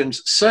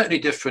regulations, certainly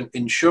different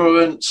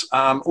insurance,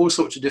 all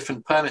sorts of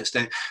different permits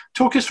there.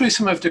 Talk us through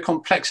some of the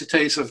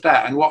complexities of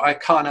that and what a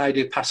carnet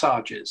de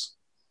passage is.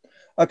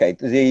 Okay,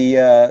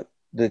 the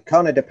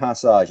carnet de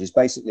passage is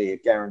basically a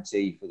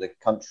guarantee for the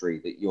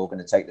country that you're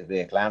going to take the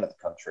vehicle out of the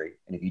country.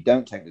 And if you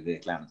don't take the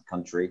vehicle out of the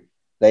country,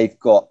 they've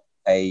got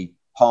a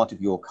part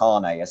of your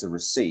carnet as a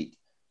receipt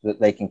that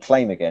they can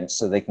claim against,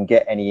 so they can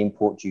get any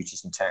import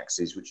duties and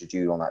taxes which are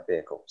due on that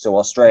vehicle. So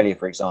Australia,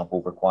 for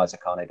example, requires a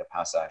carnet de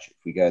passage if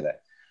we go there.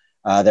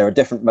 There are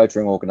different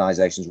motoring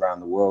organizations around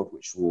the world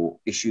which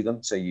will issue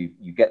them. So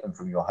you get them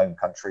from your home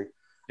country.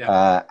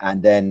 Yeah.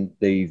 And then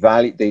the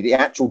value, the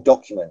actual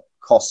document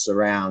costs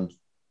around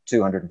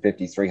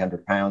 250,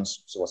 300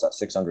 pounds. So what's that?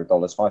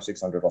 $600,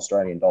 600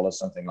 Australian dollars,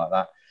 something like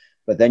that.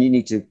 But then you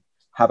need to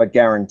have a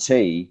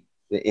guarantee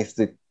that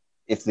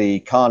if the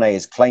carnet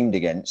is claimed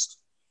against,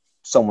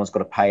 someone's got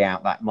to pay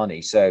out that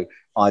money. So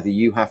either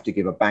you have to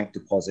give a bank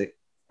deposit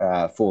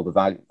for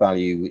the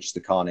value which the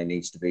carnet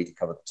needs to be to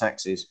cover the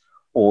taxes,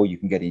 or you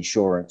can get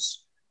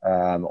insurance,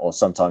 or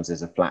sometimes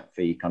there's a flat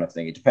fee kind of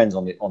thing. It depends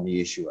on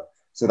the issuer.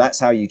 So that's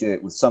how you do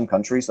it with some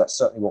countries. That's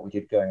certainly what we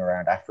did going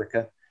around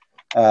Africa.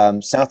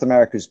 South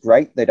America is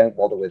great. They don't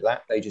bother with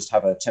that. They just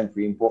have a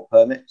temporary import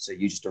permit. So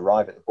you just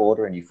arrive at the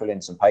border and you fill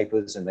in some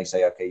papers and they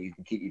say, okay, you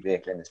can keep your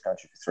vehicle in this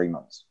country for 3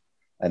 months.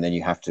 And then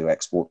you have to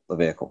export the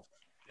vehicle.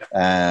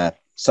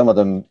 Some of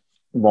them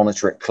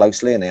monitor it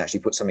closely and they actually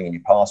put something in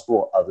your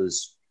passport.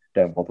 Others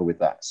don't bother with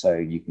that. So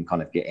you can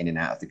kind of get in and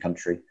out of the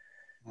country.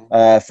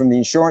 From the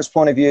insurance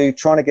point of view,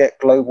 trying to get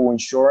global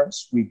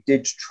insurance, we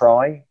did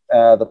try.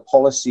 The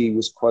policy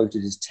was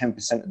quoted as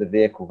 10% of the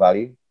vehicle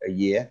value a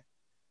year.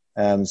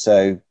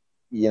 So,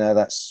 you know,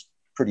 that's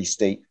pretty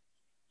steep.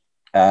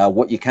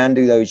 What you can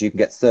do, though, is you can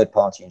get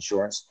third-party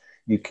insurance.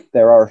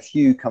 There are a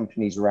few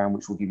companies around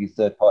which will give you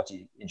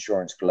third-party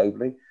insurance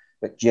globally,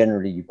 but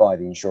generally you buy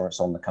the insurance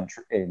on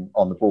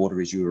the border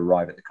as you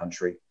arrive at the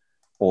country.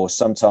 Or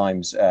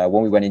sometimes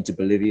when we went into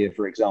Bolivia,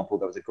 for example,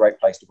 that was a great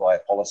place to buy a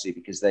policy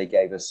because they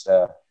gave us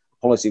a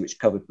policy which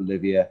covered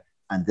Bolivia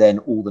and then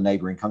all the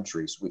neighboring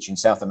countries, which in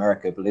South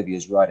America, Bolivia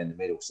is right in the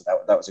middle. So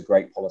that was a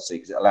great policy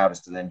because it allowed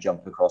us to then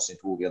jump across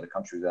into all the other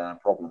countries without a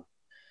problem.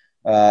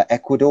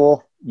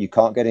 Ecuador, you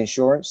can't get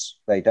insurance.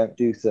 They don't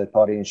do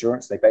third-party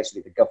insurance. They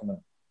basically, the government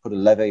put a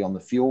levy on the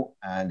fuel,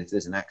 and if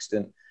there's an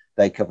accident,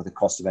 they cover the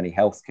cost of any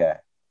healthcare.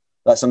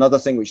 That's another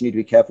thing which you need to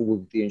be careful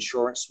with the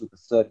insurance, with the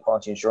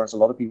third-party insurance. A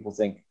lot of people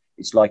think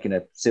it's like in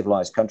a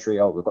civilized country,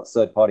 oh, we've got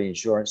third-party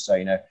insurance, so,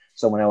 you know,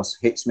 someone else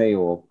hits me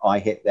or I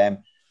hit them,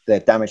 their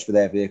damage for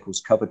their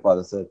vehicles covered by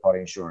the third-party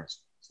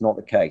insurance. It's not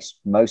the case.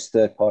 Most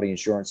third-party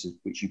insurances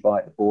which you buy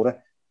at the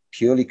border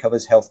purely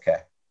covers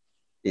healthcare.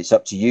 It's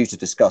up to you to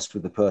discuss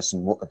with the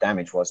person what the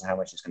damage was and how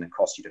much it's going to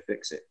cost you to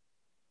fix it.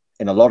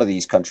 In a lot of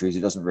these countries,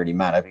 it doesn't really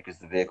matter because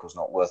the vehicle's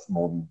not worth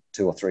more than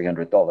 $200 or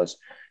 $300,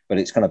 but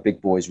it's kind of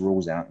big boys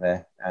rules out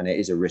there. And it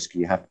is a risk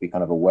you have to be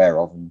kind of aware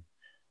of and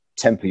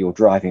temper your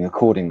driving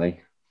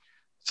accordingly.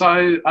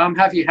 So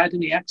have you had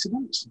any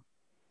accidents?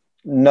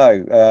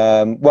 No.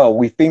 Well,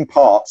 we've been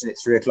parked and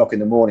it's 3 o'clock in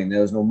the morning.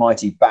 There was an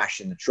almighty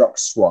bash and the truck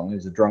swung. There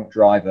was a drunk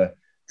driver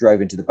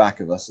drove into the back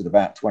of us at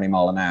about 20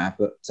 miles an hour,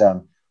 but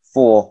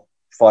 4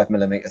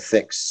 5mm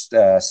thick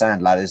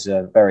sand ladders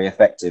are very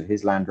effective.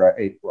 His Land Rover,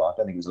 well, I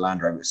don't think it was a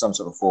Land Rover, it was some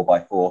sort of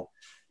 4x4.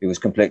 It was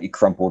completely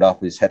crumpled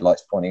up, his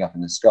headlights pointing up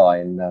in the sky,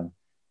 and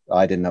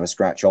I didn't have a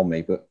scratch on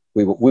me, but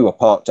we were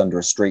parked under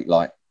a street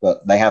light.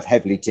 But they have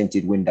heavily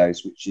tinted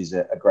windows, which is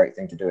a great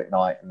thing to do at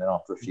night. And then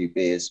after a few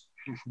beers,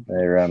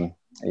 they're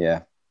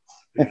yeah.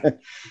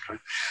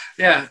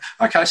 Yeah.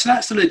 Okay. So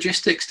that's the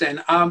logistics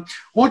then.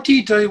 What do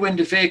you do when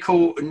the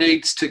vehicle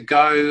needs to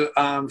go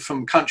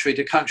from country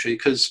to country?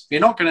 Because you're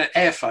not going to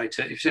air freight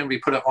it. If you're going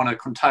to put it on a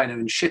container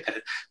and ship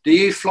it, do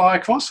you fly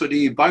across or do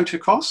you boat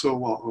across or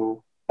what?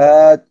 Or?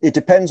 It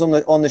depends on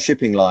the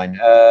shipping line.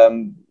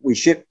 We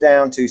ship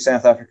down to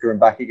South Africa and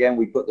back again.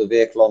 We put the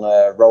vehicle on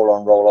a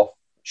roll-on, roll-off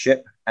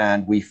ship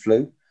and we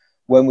flew.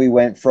 when we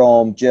went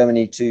from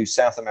Germany to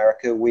South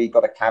America, we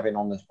got a cabin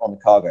on the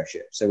cargo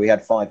ship. So we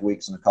had 5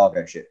 weeks on a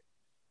cargo ship,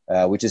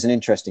 which is an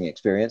interesting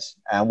experience.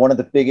 And one of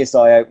the biggest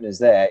eye openers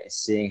there is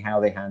seeing how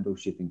they handle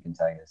shipping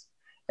containers.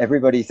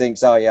 Everybody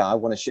thinks, oh yeah, I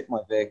want to ship my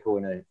vehicle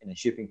in a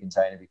shipping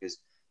container because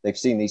they've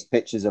seen these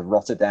pictures of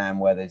Rotterdam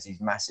where there's these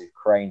massive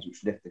cranes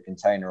which lift the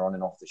container on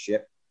and off the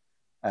ship.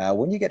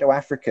 When you get to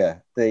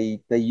Africa,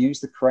 they use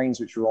the cranes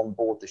which are on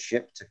board the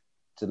ship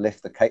to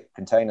lift the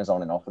containers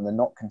on and off, and they're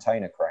not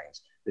container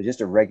cranes. They're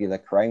just a regular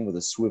crane with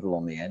a swivel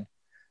on the end.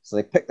 So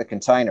they pick the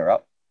container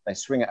up, they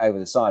swing it over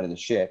the side of the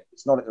ship.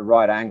 It's not at the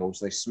right angle,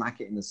 so they smack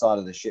it in the side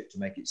of the ship to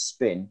make it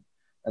spin.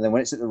 And then when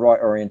it's at the right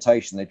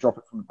orientation, they drop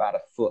it from about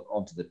a foot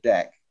onto the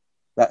deck.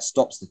 That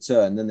stops the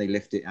turn. Then they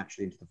lift it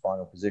actually into the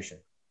final position.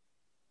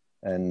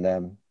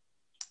 And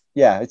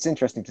yeah, it's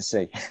interesting to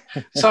see.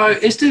 So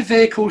is the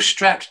vehicle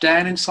strapped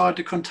down inside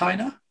the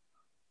container?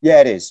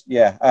 Yeah, it is.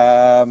 Yeah.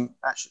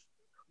 Actually,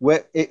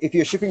 if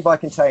you're shipping by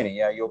container,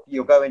 yeah,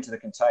 you'll go into the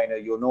container.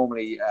 You'll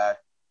normally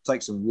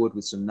take some wood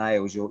with some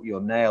nails.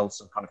 You'll nail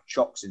some kind of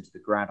chocks into the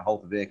ground to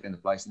hold the vehicle into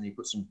place, and then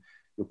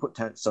you'll put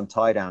some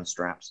tie down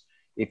straps.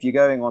 If you're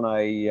going on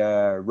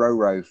a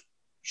ro-ro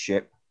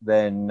ship,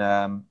 then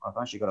I've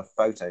actually got a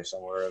photo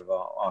somewhere of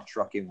our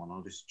truck in one.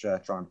 I'll just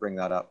try and bring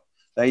that up.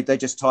 They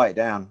just tie it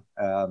down.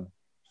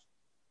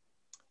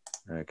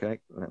 Okay,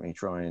 let me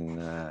try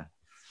and.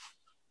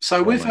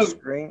 So with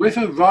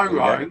a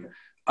ro-ro,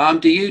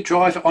 do you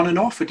drive it on and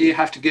off, or do you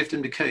have to give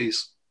them the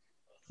keys?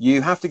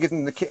 You have to give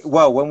them the key.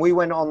 Well, when we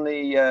went on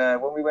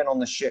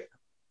the ship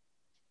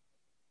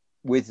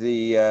with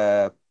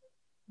the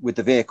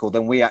vehicle,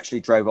 then we actually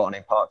drove it on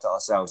and parked it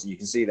ourselves. And you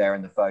can see there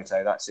in the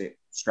photo, that's it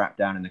strapped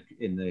down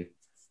in the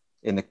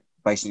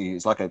basically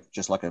it's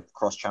just like a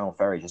cross-channel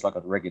ferry, just like a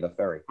regular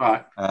ferry.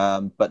 Right.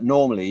 But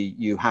normally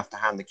you have to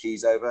hand the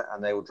keys over,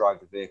 and they will drive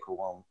the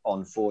vehicle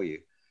on for you.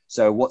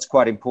 So what's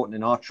quite important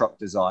in our truck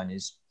design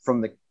is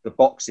from the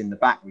box in the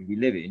back we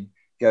live in,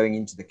 going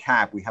into the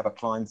cab, we have a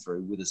climb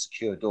through with a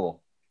secure door.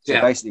 So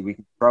basically we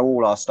can throw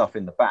all our stuff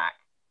in the back,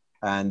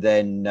 and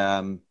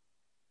then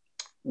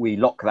we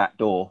lock that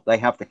door. They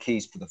have the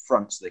keys for the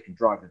front, so they can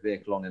drive the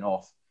vehicle on and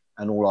off,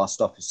 and all our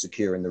stuff is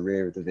secure in the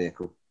rear of the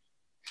vehicle.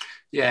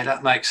 Yeah,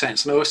 that makes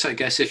sense. And I also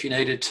guess if you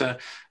needed to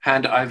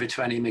hand it over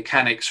to any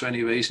mechanics for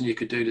any reason, you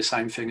could do the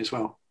same thing as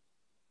well.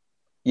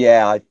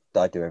 Yeah,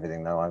 I do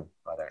everything though. I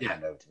don't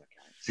hand over to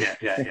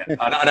mechanics. Yeah.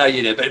 I know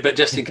you do, but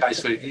just in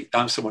case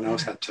someone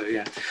else had to,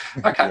 yeah.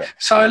 Okay, yeah.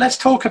 So let's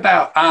talk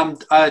about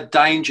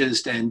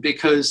dangers then,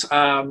 because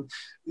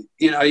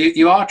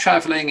you are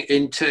traveling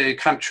into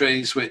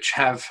countries which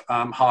have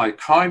high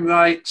crime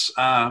rates,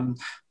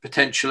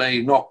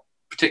 potentially not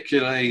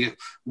particularly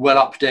well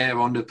up there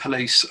on the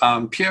police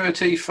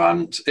purity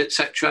front,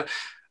 etc.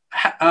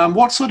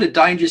 What sort of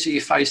dangers are you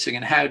facing,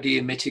 and how do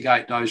you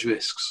mitigate those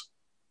risks?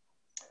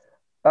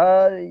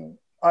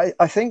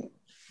 I think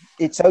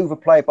it's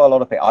overplayed by a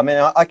lot of people. I mean,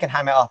 I can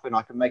ham it up and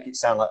I can make it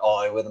sound like,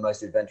 oh, we're the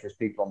most adventurous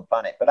people on the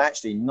planet. But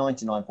actually,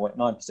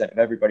 99.9% of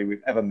everybody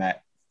we've ever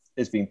met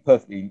has been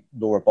perfectly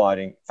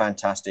law-abiding,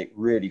 fantastic,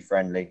 really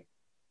friendly.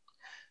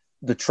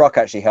 The truck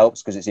actually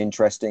helps because it's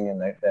interesting, and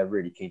they're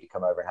really keen to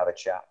come over and have a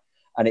chat.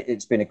 And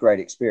it's been a great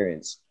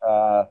experience.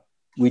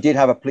 We did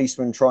have a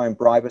policeman try and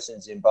bribe us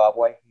in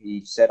Zimbabwe.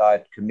 He said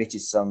I'd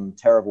committed some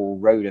terrible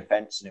road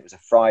offence, and it was a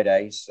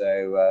Friday.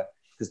 So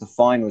because the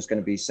fine was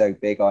going to be so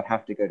big, I'd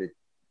have to go to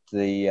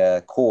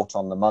the court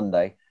on the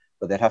Monday,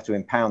 but they'd have to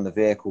impound the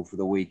vehicle for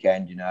the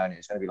weekend, and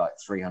it's going to be like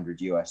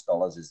 $300 US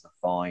is the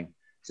fine.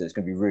 So it's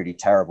going to be really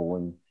terrible.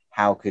 And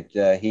how could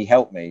he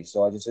help me?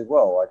 So I just said,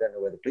 well, I don't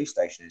know where the police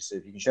station is. So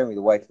if you can show me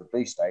the way to the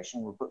police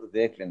station, we'll put the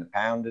vehicle in the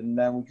pound, and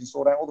we can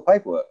sort out all the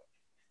paperwork.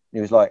 And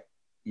he was like,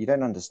 you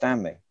don't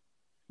understand me.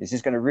 This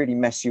is going to really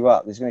mess you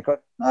up. This is going to go,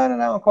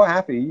 no, I'm quite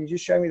happy. You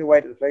just show me the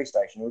way to the police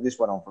station. Well, this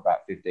went on for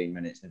about 15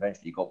 minutes, and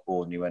eventually he got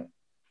bored and he went,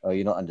 oh,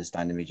 you're not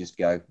understanding me. Just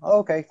go, oh,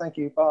 okay, thank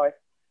you, bye.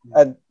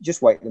 And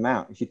just wait them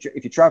out. If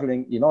you're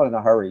traveling, you're not in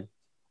a hurry,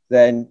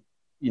 then,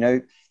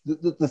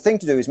 the thing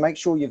to do is make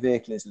sure your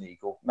vehicle is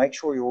legal, make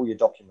sure all your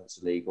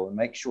documents are legal, and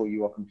make sure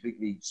you are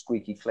completely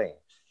squeaky clean.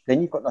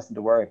 Then you've got nothing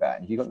to worry about.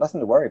 And if you've got nothing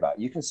to worry about,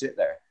 you can sit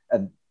there.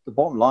 And the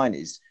bottom line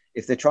is,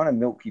 if they're trying to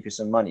milk you for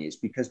some money, it's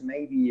because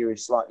maybe you're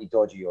slightly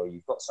dodgy or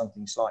you've got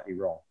something slightly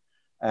wrong.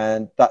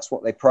 And that's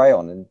what they prey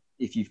on. And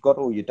if you've got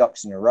all your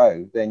ducks in a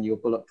row, then you're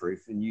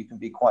bulletproof and you can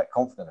be quite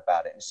confident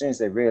about it. As soon as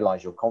they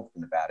realize you're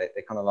confident about it,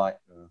 they're kind of like,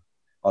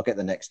 I'll get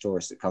the next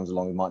tourist that comes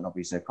along who might not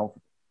be so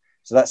confident.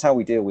 So that's how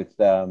we deal with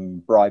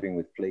bribing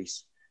with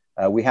police.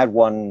 We had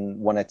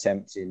one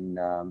attempt in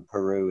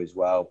Peru as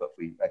well, but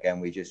we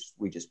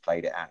just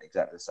played it out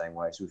exactly the same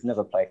way. So we've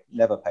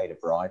never paid a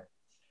bribe.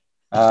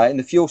 In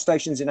the fuel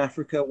stations in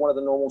Africa, one of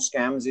the normal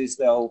scams is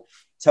they'll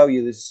tell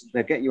you this,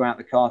 they'll get you out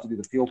of the car to do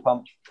the fuel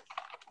pump,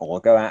 or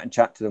go out and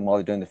chat to them while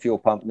they're doing the fuel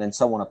pump, and then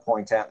someone will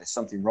point out there's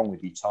something wrong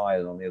with your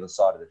tyres on the other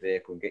side of the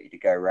vehicle and get you to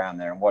go around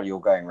there. And while you're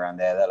going around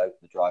there, they'll open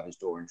the driver's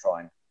door and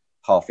try and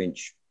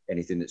half-inch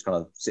anything that's kind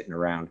of sitting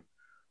around,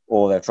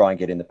 or they'll try and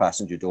get in the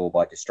passenger door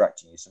by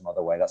distracting you some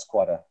other way. That's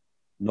quite a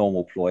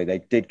normal ploy. They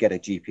did get a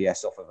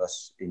GPS off of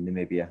us in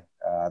Namibia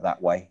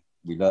that way.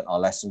 We learnt our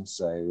lesson.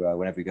 So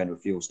whenever we go to a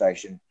fuel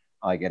station,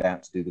 I get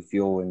out to do the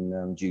fuel,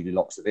 and Julie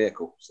locks the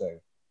vehicle. So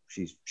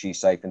she's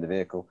safe in the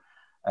vehicle.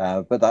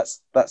 But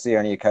that's the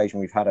only occasion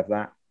we've had of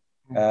that.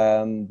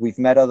 We've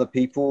met other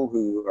people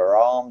who are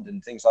armed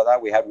and things like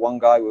that. We had one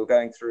guy, we were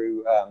going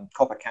through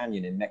Copper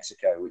Canyon in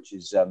Mexico, which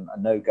is a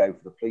no-go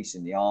for the police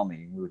in the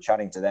army. And we were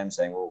chatting to them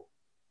saying, well,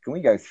 can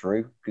we go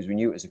through? Because we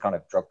knew it was a kind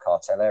of drug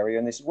cartel area.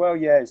 And they said, well,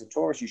 yeah, as a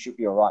tourist, you should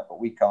be all right, but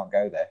we can't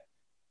go there.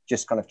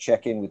 Just kind of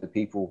check in with the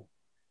people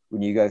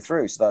when you go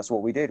through. So that's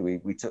what we did.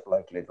 We took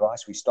local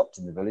advice. We stopped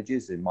in the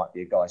villages. There might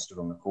be a guy stood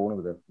on the corner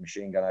with a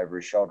machine gun over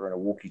his shoulder and a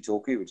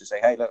walkie-talkie. We just say,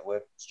 hey, look,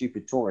 we're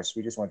stupid tourists.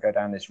 We just want to go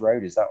down this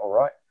road. Is that all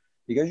right?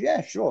 He goes,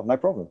 yeah, sure, no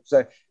problem.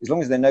 So as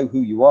long as they know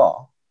who you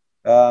are,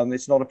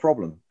 it's not a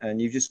problem. And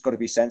you've just got to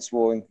be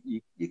sensible, and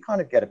you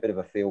kind of get a bit of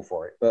a feel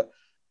for it. But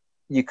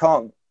you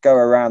can't go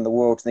around the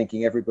world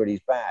thinking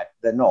everybody's bad.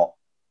 They're not.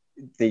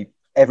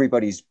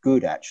 Everybody's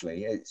good,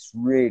 actually. It's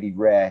really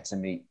rare to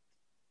meet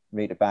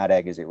a bad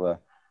egg, as it were.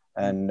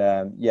 And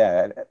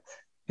yeah,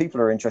 people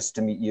are interested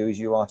to meet you as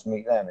you are to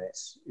meet them. And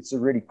it's a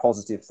really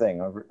positive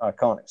thing. I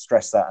can't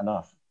stress that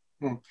enough.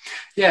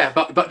 Yeah,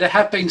 but there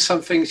have been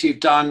some things you've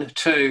done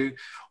to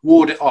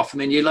ward it off. I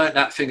mean, you learned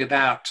that thing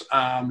about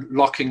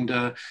locking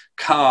the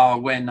car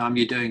when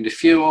you're doing the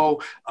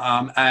fuel,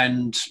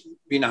 and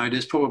you know,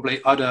 there's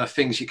probably other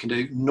things you can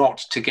do not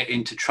to get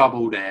into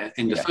trouble there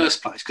in the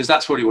first place, because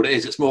that's really what it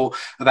is. It's more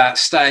about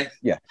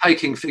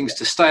taking things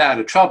to stay out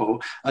of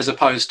trouble, as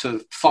opposed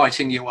to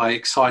fighting your way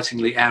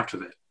excitingly out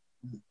of it.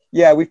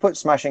 Yeah, we put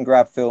smash and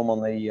grab film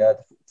on the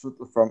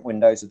front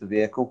windows of the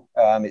vehicle.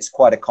 It's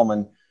quite a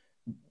common.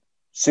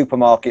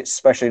 Supermarkets,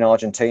 especially in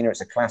Argentina,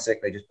 it's a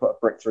classic. They just put a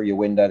brick through your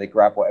window, they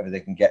grab whatever they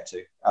can get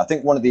to. I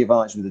think one of the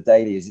advantages with the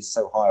Daily is it's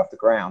so high off the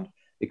ground,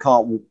 they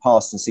can't walk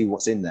past and see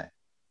what's in there.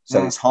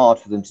 So it's hard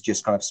for them to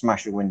just kind of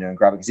smash the window and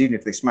grab it, because even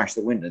if they smash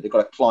the window, they've got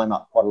to climb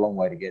up quite a long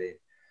way to get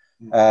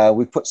in.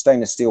 We've put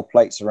stainless steel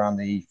plates around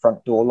the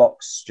front door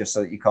locks, just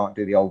so that you can't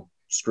do the old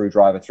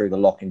screwdriver through the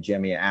lock and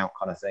jemmy it out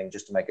kind of thing,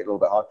 just to make it a little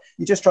bit hard.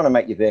 You're just trying to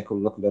make your vehicle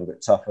look a little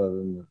bit tougher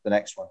than the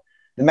next one.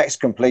 The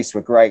Mexican police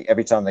were great.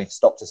 Every time they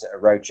stopped us at a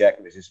road check,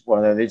 it was just one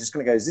of them. They're just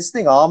going to go, is this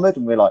thing armored?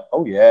 And we're like,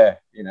 oh, yeah.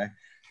 You know,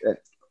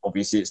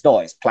 obviously it's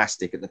not. It's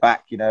plastic at the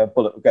back. You know, a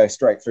bullet would go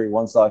straight through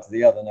one side to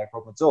the other, no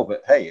problem at all.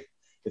 But hey,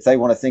 if they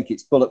want to think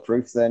it's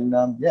bulletproof, then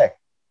yeah,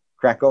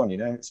 crack on. You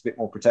know, it's a bit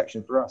more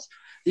protection for us.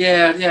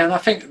 Yeah. And I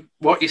think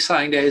what you're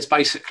saying there is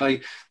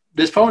basically,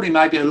 there's probably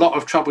maybe a lot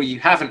of trouble you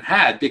haven't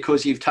had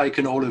because you've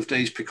taken all of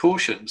these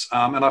precautions.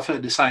 And I've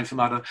heard the same from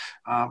other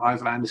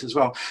overlanders as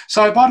well.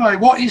 So, by the way,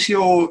 what is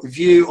your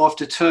view of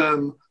the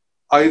term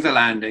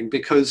overlanding?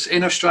 Because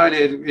in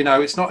Australia, you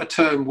know, it's not a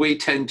term we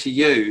tend to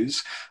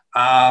use.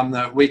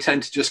 We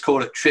tend to just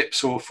call it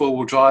trips or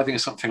four-wheel driving or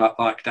something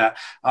like that.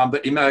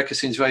 But America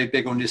seems very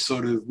big on this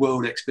sort of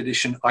world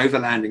expedition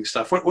overlanding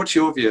stuff. What's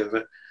your view of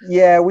it?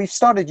 Yeah, we've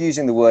started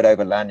using the word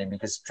overlanding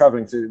because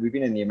traveling through, we've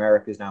been in the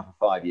Americas now for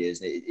 5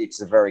 years.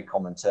 It's a very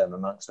common term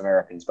amongst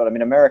Americans. But I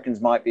mean, Americans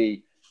might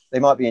be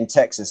in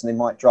Texas and they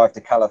might drive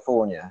to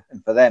California.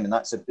 And for them, and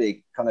that's a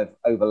big kind of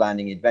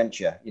overlanding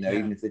adventure, you know,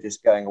 even if they're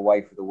just going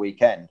away for the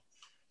weekend.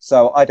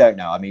 So I don't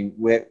know. I mean,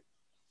 we're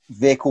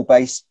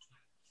vehicle-based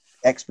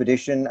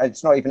expedition.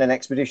 It's not even an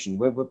expedition.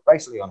 We're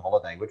basically on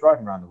holiday. We're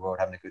driving around the world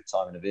having a good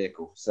time in a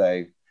vehicle.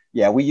 So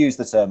yeah, we use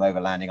the term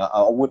overlanding.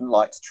 I wouldn't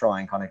like to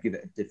try and kind of give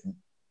it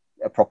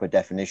a proper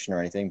definition or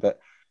anything,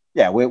 but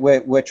yeah,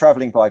 we're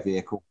traveling by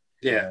vehicle.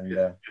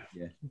 Yeah.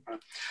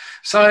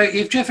 So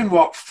you've driven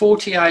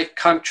 48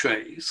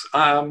 countries.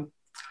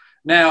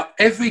 Now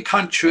every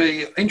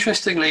country,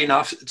 interestingly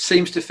enough,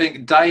 seems to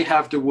think they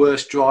have the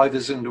worst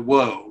drivers in the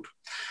world.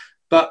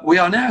 But we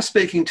are now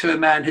speaking to a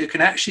man who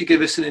can actually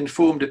give us an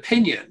informed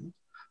opinion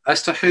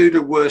as to who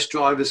the worst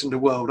drivers in the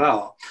world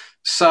are.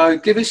 So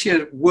give us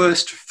your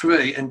worst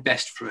three and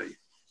best three.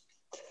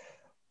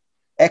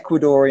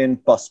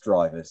 Ecuadorian bus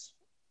drivers.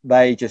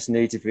 They just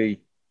need to be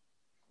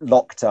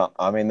locked up.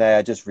 I mean, they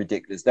are just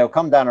ridiculous. They'll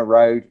come down a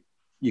road.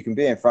 You can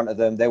be in front of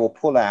them. They will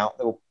pull out.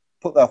 They will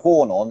put their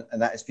horn on,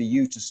 and that is for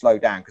you to slow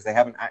down because they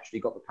haven't actually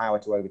got the power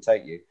to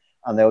overtake you.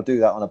 And they'll do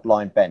that on a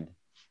blind bend.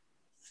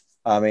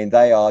 I mean,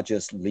 they are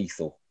just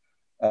lethal.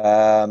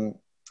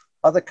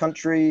 Other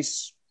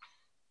countries,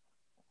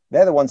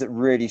 they're the ones that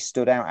really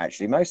stood out,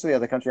 actually. Most of the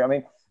other countries, I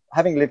mean,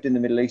 having lived in the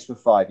Middle East for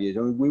 5 years, I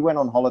mean, we went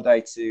on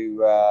holiday to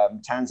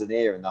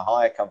Tanzania, and the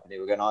hire company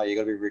were going, oh, you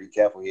got to be really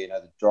careful here. You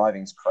know, the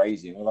driving's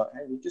crazy. And we're like,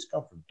 hey, we've just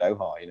come from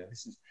Doha. You know,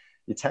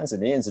 your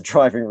Tanzanians are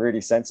driving really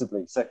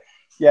sensibly. So,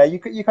 yeah, you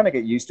kind of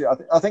get used to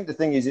it. I think the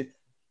thing is,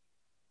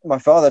 my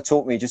father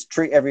taught me just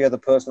treat every other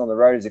person on the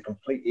road as a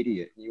complete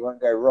idiot. You won't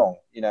go wrong,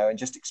 you know, and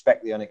just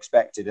expect the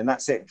unexpected. And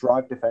that's it.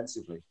 Drive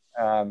defensively.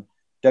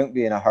 Don't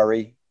be in a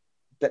hurry.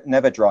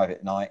 Never drive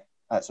at night.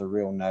 That's a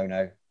real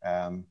no-no.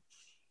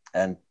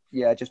 And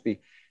yeah, just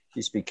be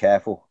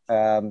careful.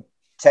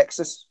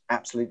 Texas,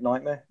 absolute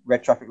nightmare.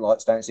 Red traffic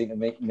lights don't seem to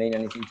mean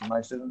anything to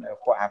most of them. They'll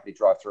quite happily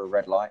drive through a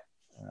red light.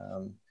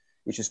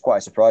 which is quite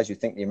a surprise. You'd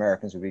think the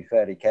Americans would be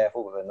fairly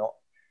careful, but they're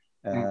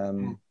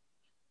not.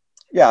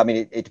 Yeah, I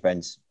mean, it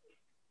depends.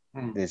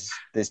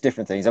 There's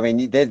different things. I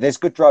mean, there's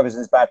good drivers and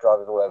there's bad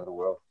drivers all over the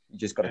world. You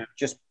just got to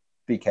just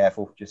be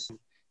careful. Just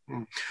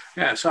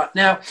yeah. So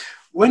now,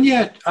 when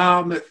you're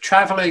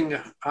traveling,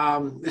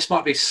 this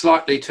might be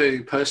slightly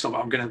too personal,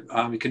 but I'm going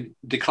to you can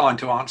decline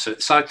to answer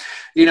it. So,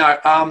 you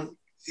know,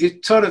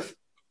 it sort of,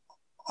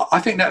 I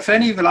think that for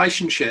any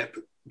relationship,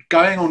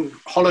 going on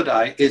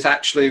holiday is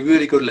actually a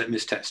really good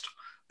litmus test.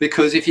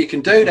 Because if you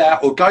can do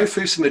that or go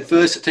through some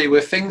adversity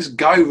where things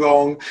go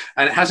wrong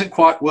and it hasn't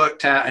quite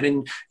worked out, and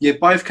then you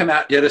both come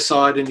out the other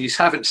side and you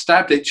haven't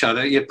stabbed each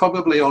other, you're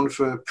probably on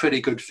for a pretty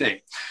good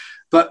thing.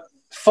 But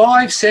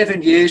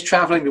 5-7 years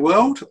traveling the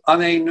world, I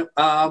mean,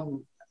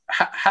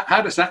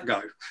 how does that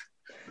go?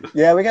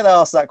 Yeah, we get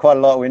asked that quite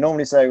a lot. We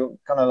normally say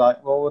kind of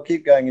like, well, we'll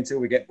keep going until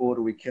we get bored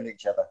or we kill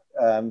each other.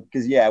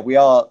 Because, yeah, we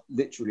are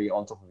literally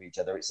on top of each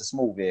other. It's a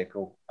small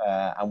vehicle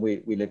and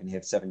we live in here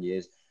for 7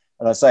 years.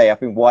 And I say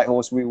up in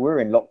Whitehorse, we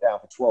were in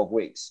lockdown for 12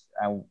 weeks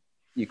and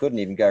you couldn't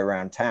even go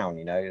around town,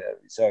 you know,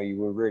 so you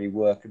were really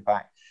working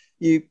back.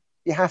 You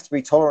have to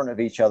be tolerant of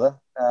each other.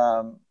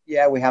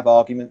 Yeah, we have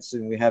arguments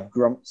and we have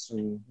grumps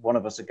and one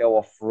of us will go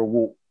off for a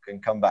walk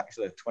and come back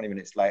sort of 20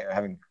 minutes later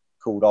having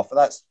cooled off. But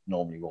that's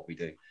normally what we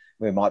do.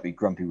 We might be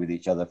grumpy with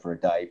each other for a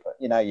day, but,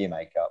 you know, you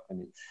make up.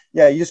 And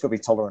yeah, you just got to be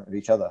tolerant of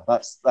each other.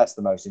 That's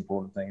the most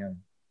important thing. And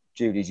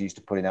Julie's used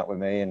to putting up with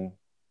me and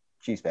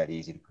she's fairly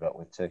easy to put up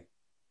with too.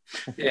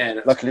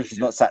 Yeah. Luckily, she's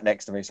not sat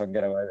next to me, so I can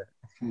get away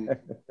with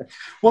it.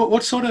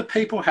 What sort of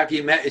people have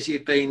you met as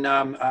you've been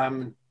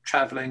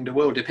traveling the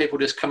world? Do people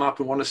just come up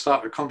and want to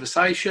start a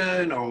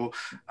conversation, or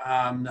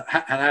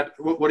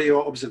what are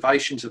your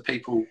observations of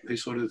people who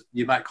sort of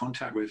you make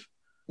contact with?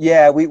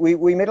 Yeah, we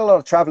meet a lot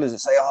of travelers that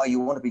say, oh, you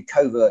want to be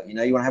covert, you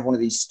know, you want to have one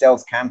of these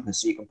stealth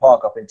campers so you can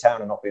park up in town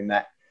and not be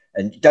met.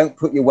 And don't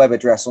put your web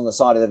address on the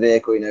side of the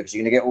vehicle, you know, because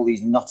you're going to get all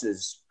these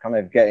nutters kind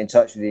of get in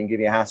touch with you and give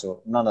you a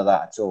hassle. None of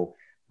that at all.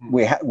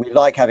 We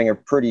like having a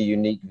pretty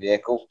unique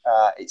vehicle.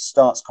 It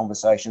starts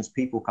conversations.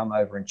 People come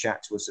over and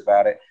chat to us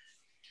about it.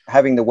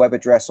 Having the web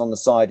address on the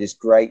side is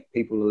great.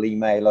 People will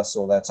email us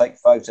or they'll take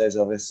photos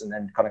of us and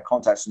then kind of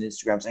contact us on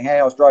Instagram saying, hey,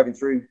 I was driving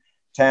through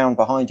town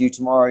behind you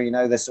tomorrow. You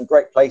know, there's some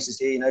great places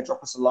here. You know,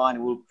 drop us a line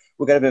and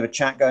we'll get a bit of a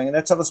chat going. And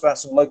they'll tell us about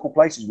some local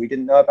places we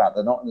didn't know about.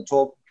 They're not in the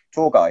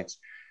tour guides.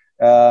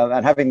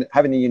 And having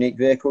the unique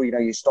vehicle, you know,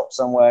 you stop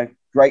somewhere,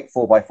 great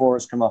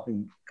 4x4s come up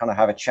and kind of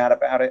have a chat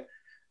about it.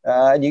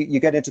 And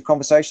you get into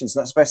conversations.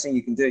 That's the best thing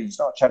you can do. You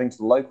start chatting to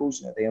the locals.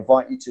 You know, they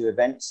invite you to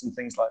events and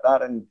things like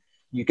that, and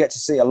you get to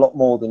see a lot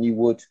more than you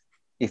would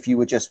if you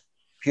were just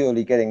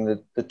purely getting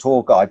the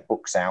tour guide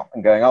books out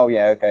and going, oh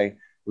yeah, okay,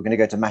 we're going to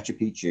go to Machu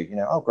Picchu. You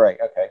know, oh great,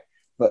 okay.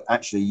 But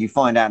actually, you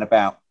find out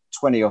about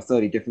 20 or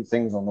 30 different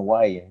things on the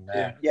way, and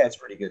yeah,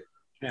 it's really good.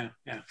 Yeah.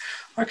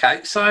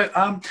 Okay,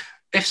 so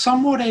if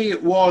somebody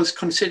was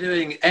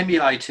considering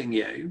emulating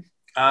you.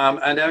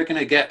 And they're going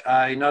to get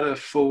another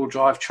full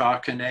drive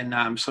truck and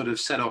then sort of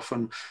set off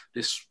on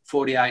this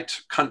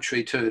 48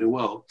 country tour of the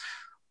world.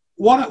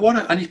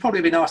 And you've probably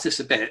been asked this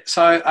a bit.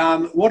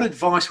 So what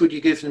advice would you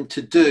give them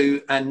to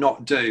do and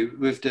not do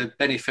with the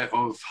benefit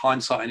of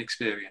hindsight and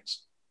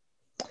experience?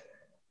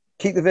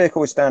 Keep the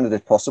vehicle as standard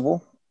as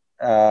possible.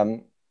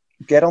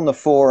 Get on the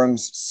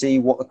forums, see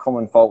what the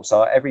common faults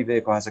are. Every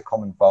vehicle has a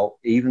common fault.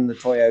 Even the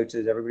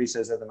Toyotas, everybody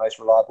says they're the most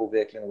reliable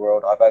vehicle in the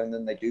world. I've owned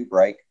them, they do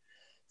break.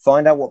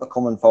 Find out what the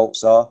common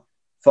faults are.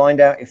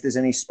 Find out if there's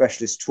any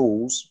specialist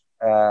tools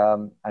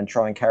and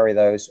try and carry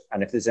those.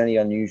 And if there's any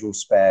unusual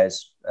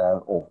spares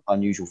or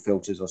unusual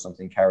filters or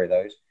something, carry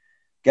those.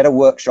 Get a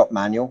workshop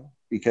manual,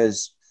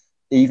 because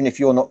even if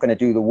you're not going to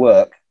do the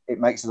work, it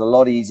makes it a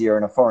lot easier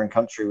in a foreign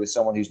country with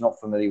someone who's not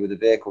familiar with the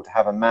vehicle to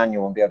have a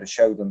manual and be able to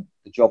show them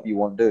the job you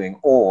want doing,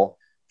 or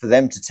for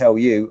them to tell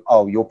you,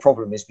 oh, your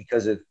problem is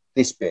because of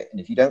this bit.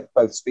 And if you don't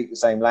both speak the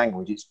same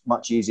language, it's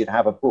much easier to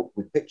have a book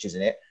with pictures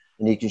in it.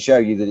 And he can show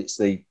you that it's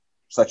the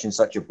such and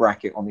such a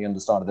bracket on the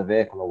underside of the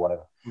vehicle or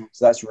whatever.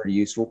 So that's really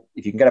useful.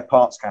 If you can get a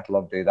parts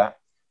catalog, do that.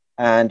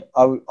 And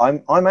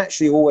I'm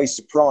actually always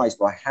surprised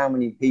by how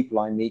many people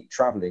I meet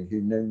traveling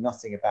who know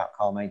nothing about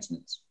car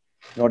maintenance,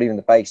 not even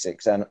the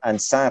basics.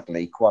 And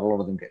sadly, quite a lot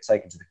of them get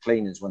taken to the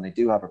cleaners when they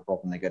do have a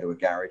problem. They go to a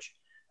garage,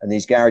 and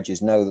these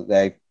garages know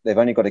that they've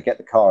only got to get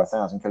the car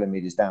 1,000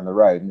 kilometers down the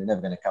road and they're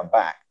never going to come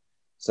back.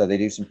 So they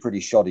do some pretty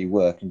shoddy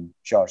work and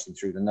charge them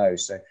through the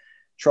nose. So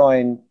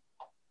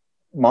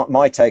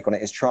my take on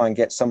it is try and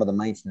get some of the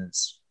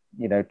maintenance,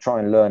 you know, try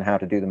and learn how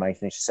to do the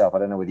maintenance yourself. I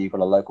don't know whether you've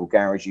got a local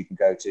garage you can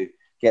go to,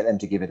 get them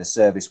to give it a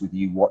service with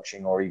you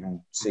watching, or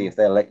even see if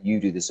they'll let you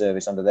do the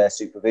service under their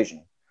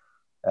supervision.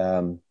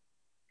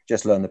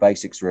 Just learn the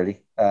basics,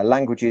 really.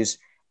 Languages,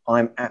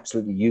 I'm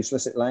absolutely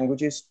useless at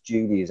languages.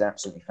 Julie is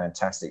absolutely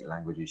fantastic at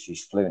languages.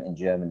 She's fluent in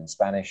German and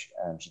Spanish.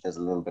 She does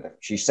a little bit of,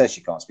 she says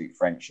she can't speak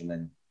French, and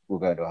then we'll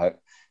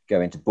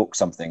go into book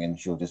something and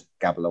she'll just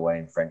gabble away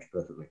in French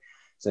perfectly.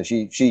 So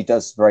she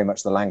does very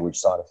much the language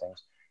side of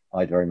things.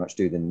 I very much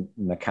do the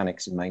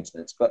mechanics and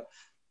maintenance. But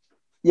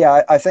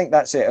Yeah, I think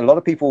that's it. A lot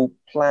of people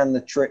plan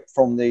the trip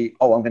from the,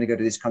 oh, I'm going to go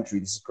to this country.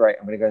 This is great.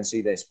 I'm going to go and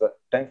see this. But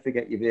don't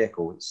forget your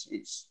vehicle.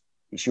 It's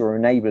your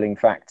enabling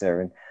factor.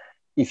 And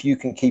if you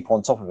can keep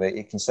on top of it,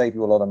 it can save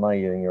you a lot of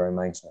money doing your own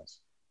maintenance.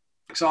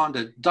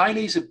 Alexander,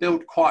 dailies are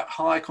built quite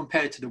high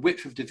compared to the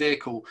width of the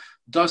vehicle.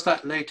 Does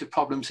that lead to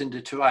problems in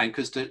the terrain?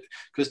 Because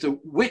the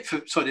width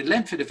of, sorry, the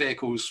length of the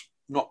vehicle's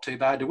not too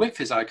bad. The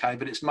width is okay,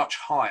 but it's much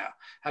higher.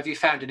 Have you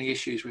found any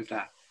issues with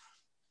that?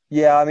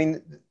 Yeah, I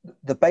mean,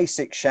 the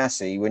basic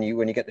chassis, when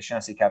you get the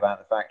chassis cab out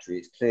of the factory,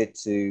 it's cleared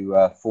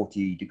to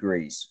 40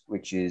 degrees,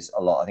 which is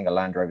a lot. I think a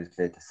Land Rover is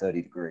cleared to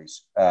 30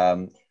 degrees.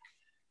 I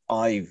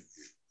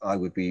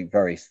would be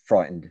very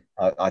frightened.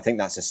 I think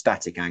that's a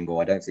static angle.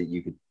 I don't think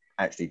you could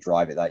actually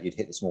drive it that. You'd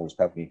hit the smallest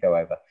pebble and you'd go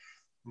over.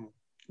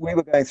 We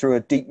were going through a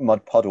deep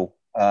mud puddle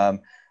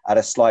at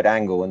a slight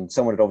angle, and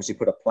someone had obviously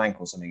put a plank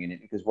or something in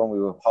it, because when we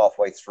were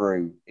halfway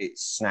through, it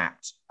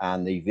snapped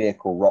and the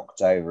vehicle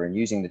rocked over. And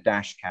using the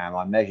dash cam,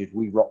 I measured,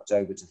 we rocked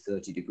over to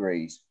 30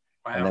 degrees.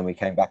 Wow. And then we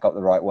came back up the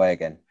right way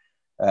again,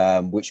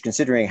 which,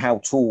 considering how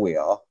tall we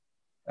are,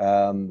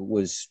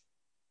 was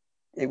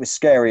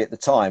scary at the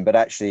time, but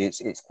actually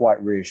it's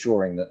quite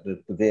reassuring that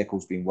the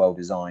vehicle's been well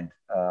designed,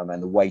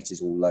 and the weight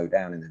is all low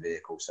down in the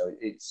vehicle. So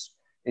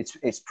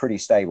it's pretty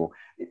stable.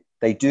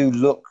 They do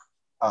look,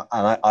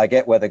 and I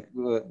get where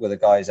the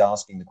guy is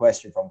asking the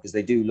question from, because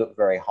they do look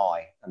very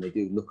high and they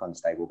do look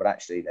unstable, but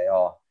actually they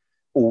are,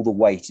 all the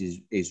weight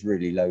is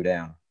really low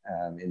down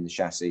in the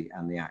chassis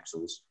and the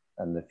axles,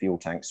 and the fuel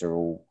tanks are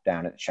all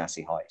down at the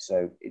chassis height.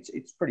 So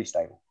it's pretty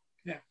stable.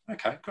 Yeah,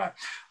 okay, great.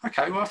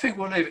 Okay, well, I think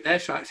we'll leave it there.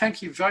 So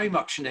thank you very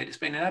much indeed. It's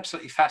been an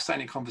absolutely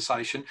fascinating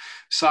conversation.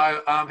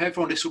 So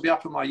everyone, this will be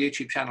up on my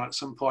YouTube channel at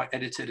some point,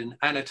 edited and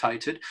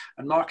annotated.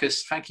 And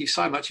Marcus, thank you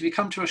so much. Have you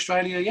come to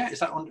Australia yet? Is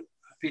that on?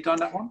 Have you done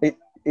that one?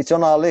 It's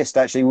on our list,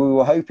 actually. We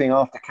were hoping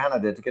after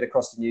Canada to get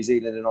across to New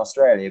Zealand and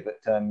Australia,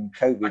 but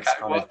COVID's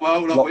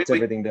locked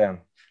everything down.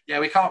 Yeah,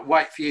 we can't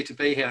wait for you to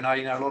be here. I know,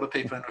 you know, a lot of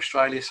people in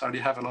Australia, so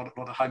you have a lot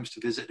of homes to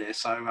visit there.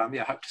 So,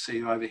 yeah, hope to see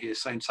you over here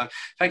soon. So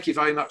thank you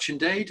very much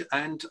indeed.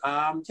 And,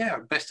 yeah,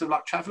 best of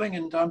luck travelling,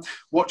 and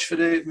watch for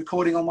the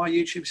recording on my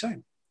YouTube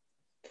soon.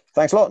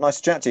 Thanks a lot. Nice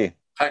to chat to you.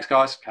 Thanks,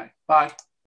 guys. Okay, bye.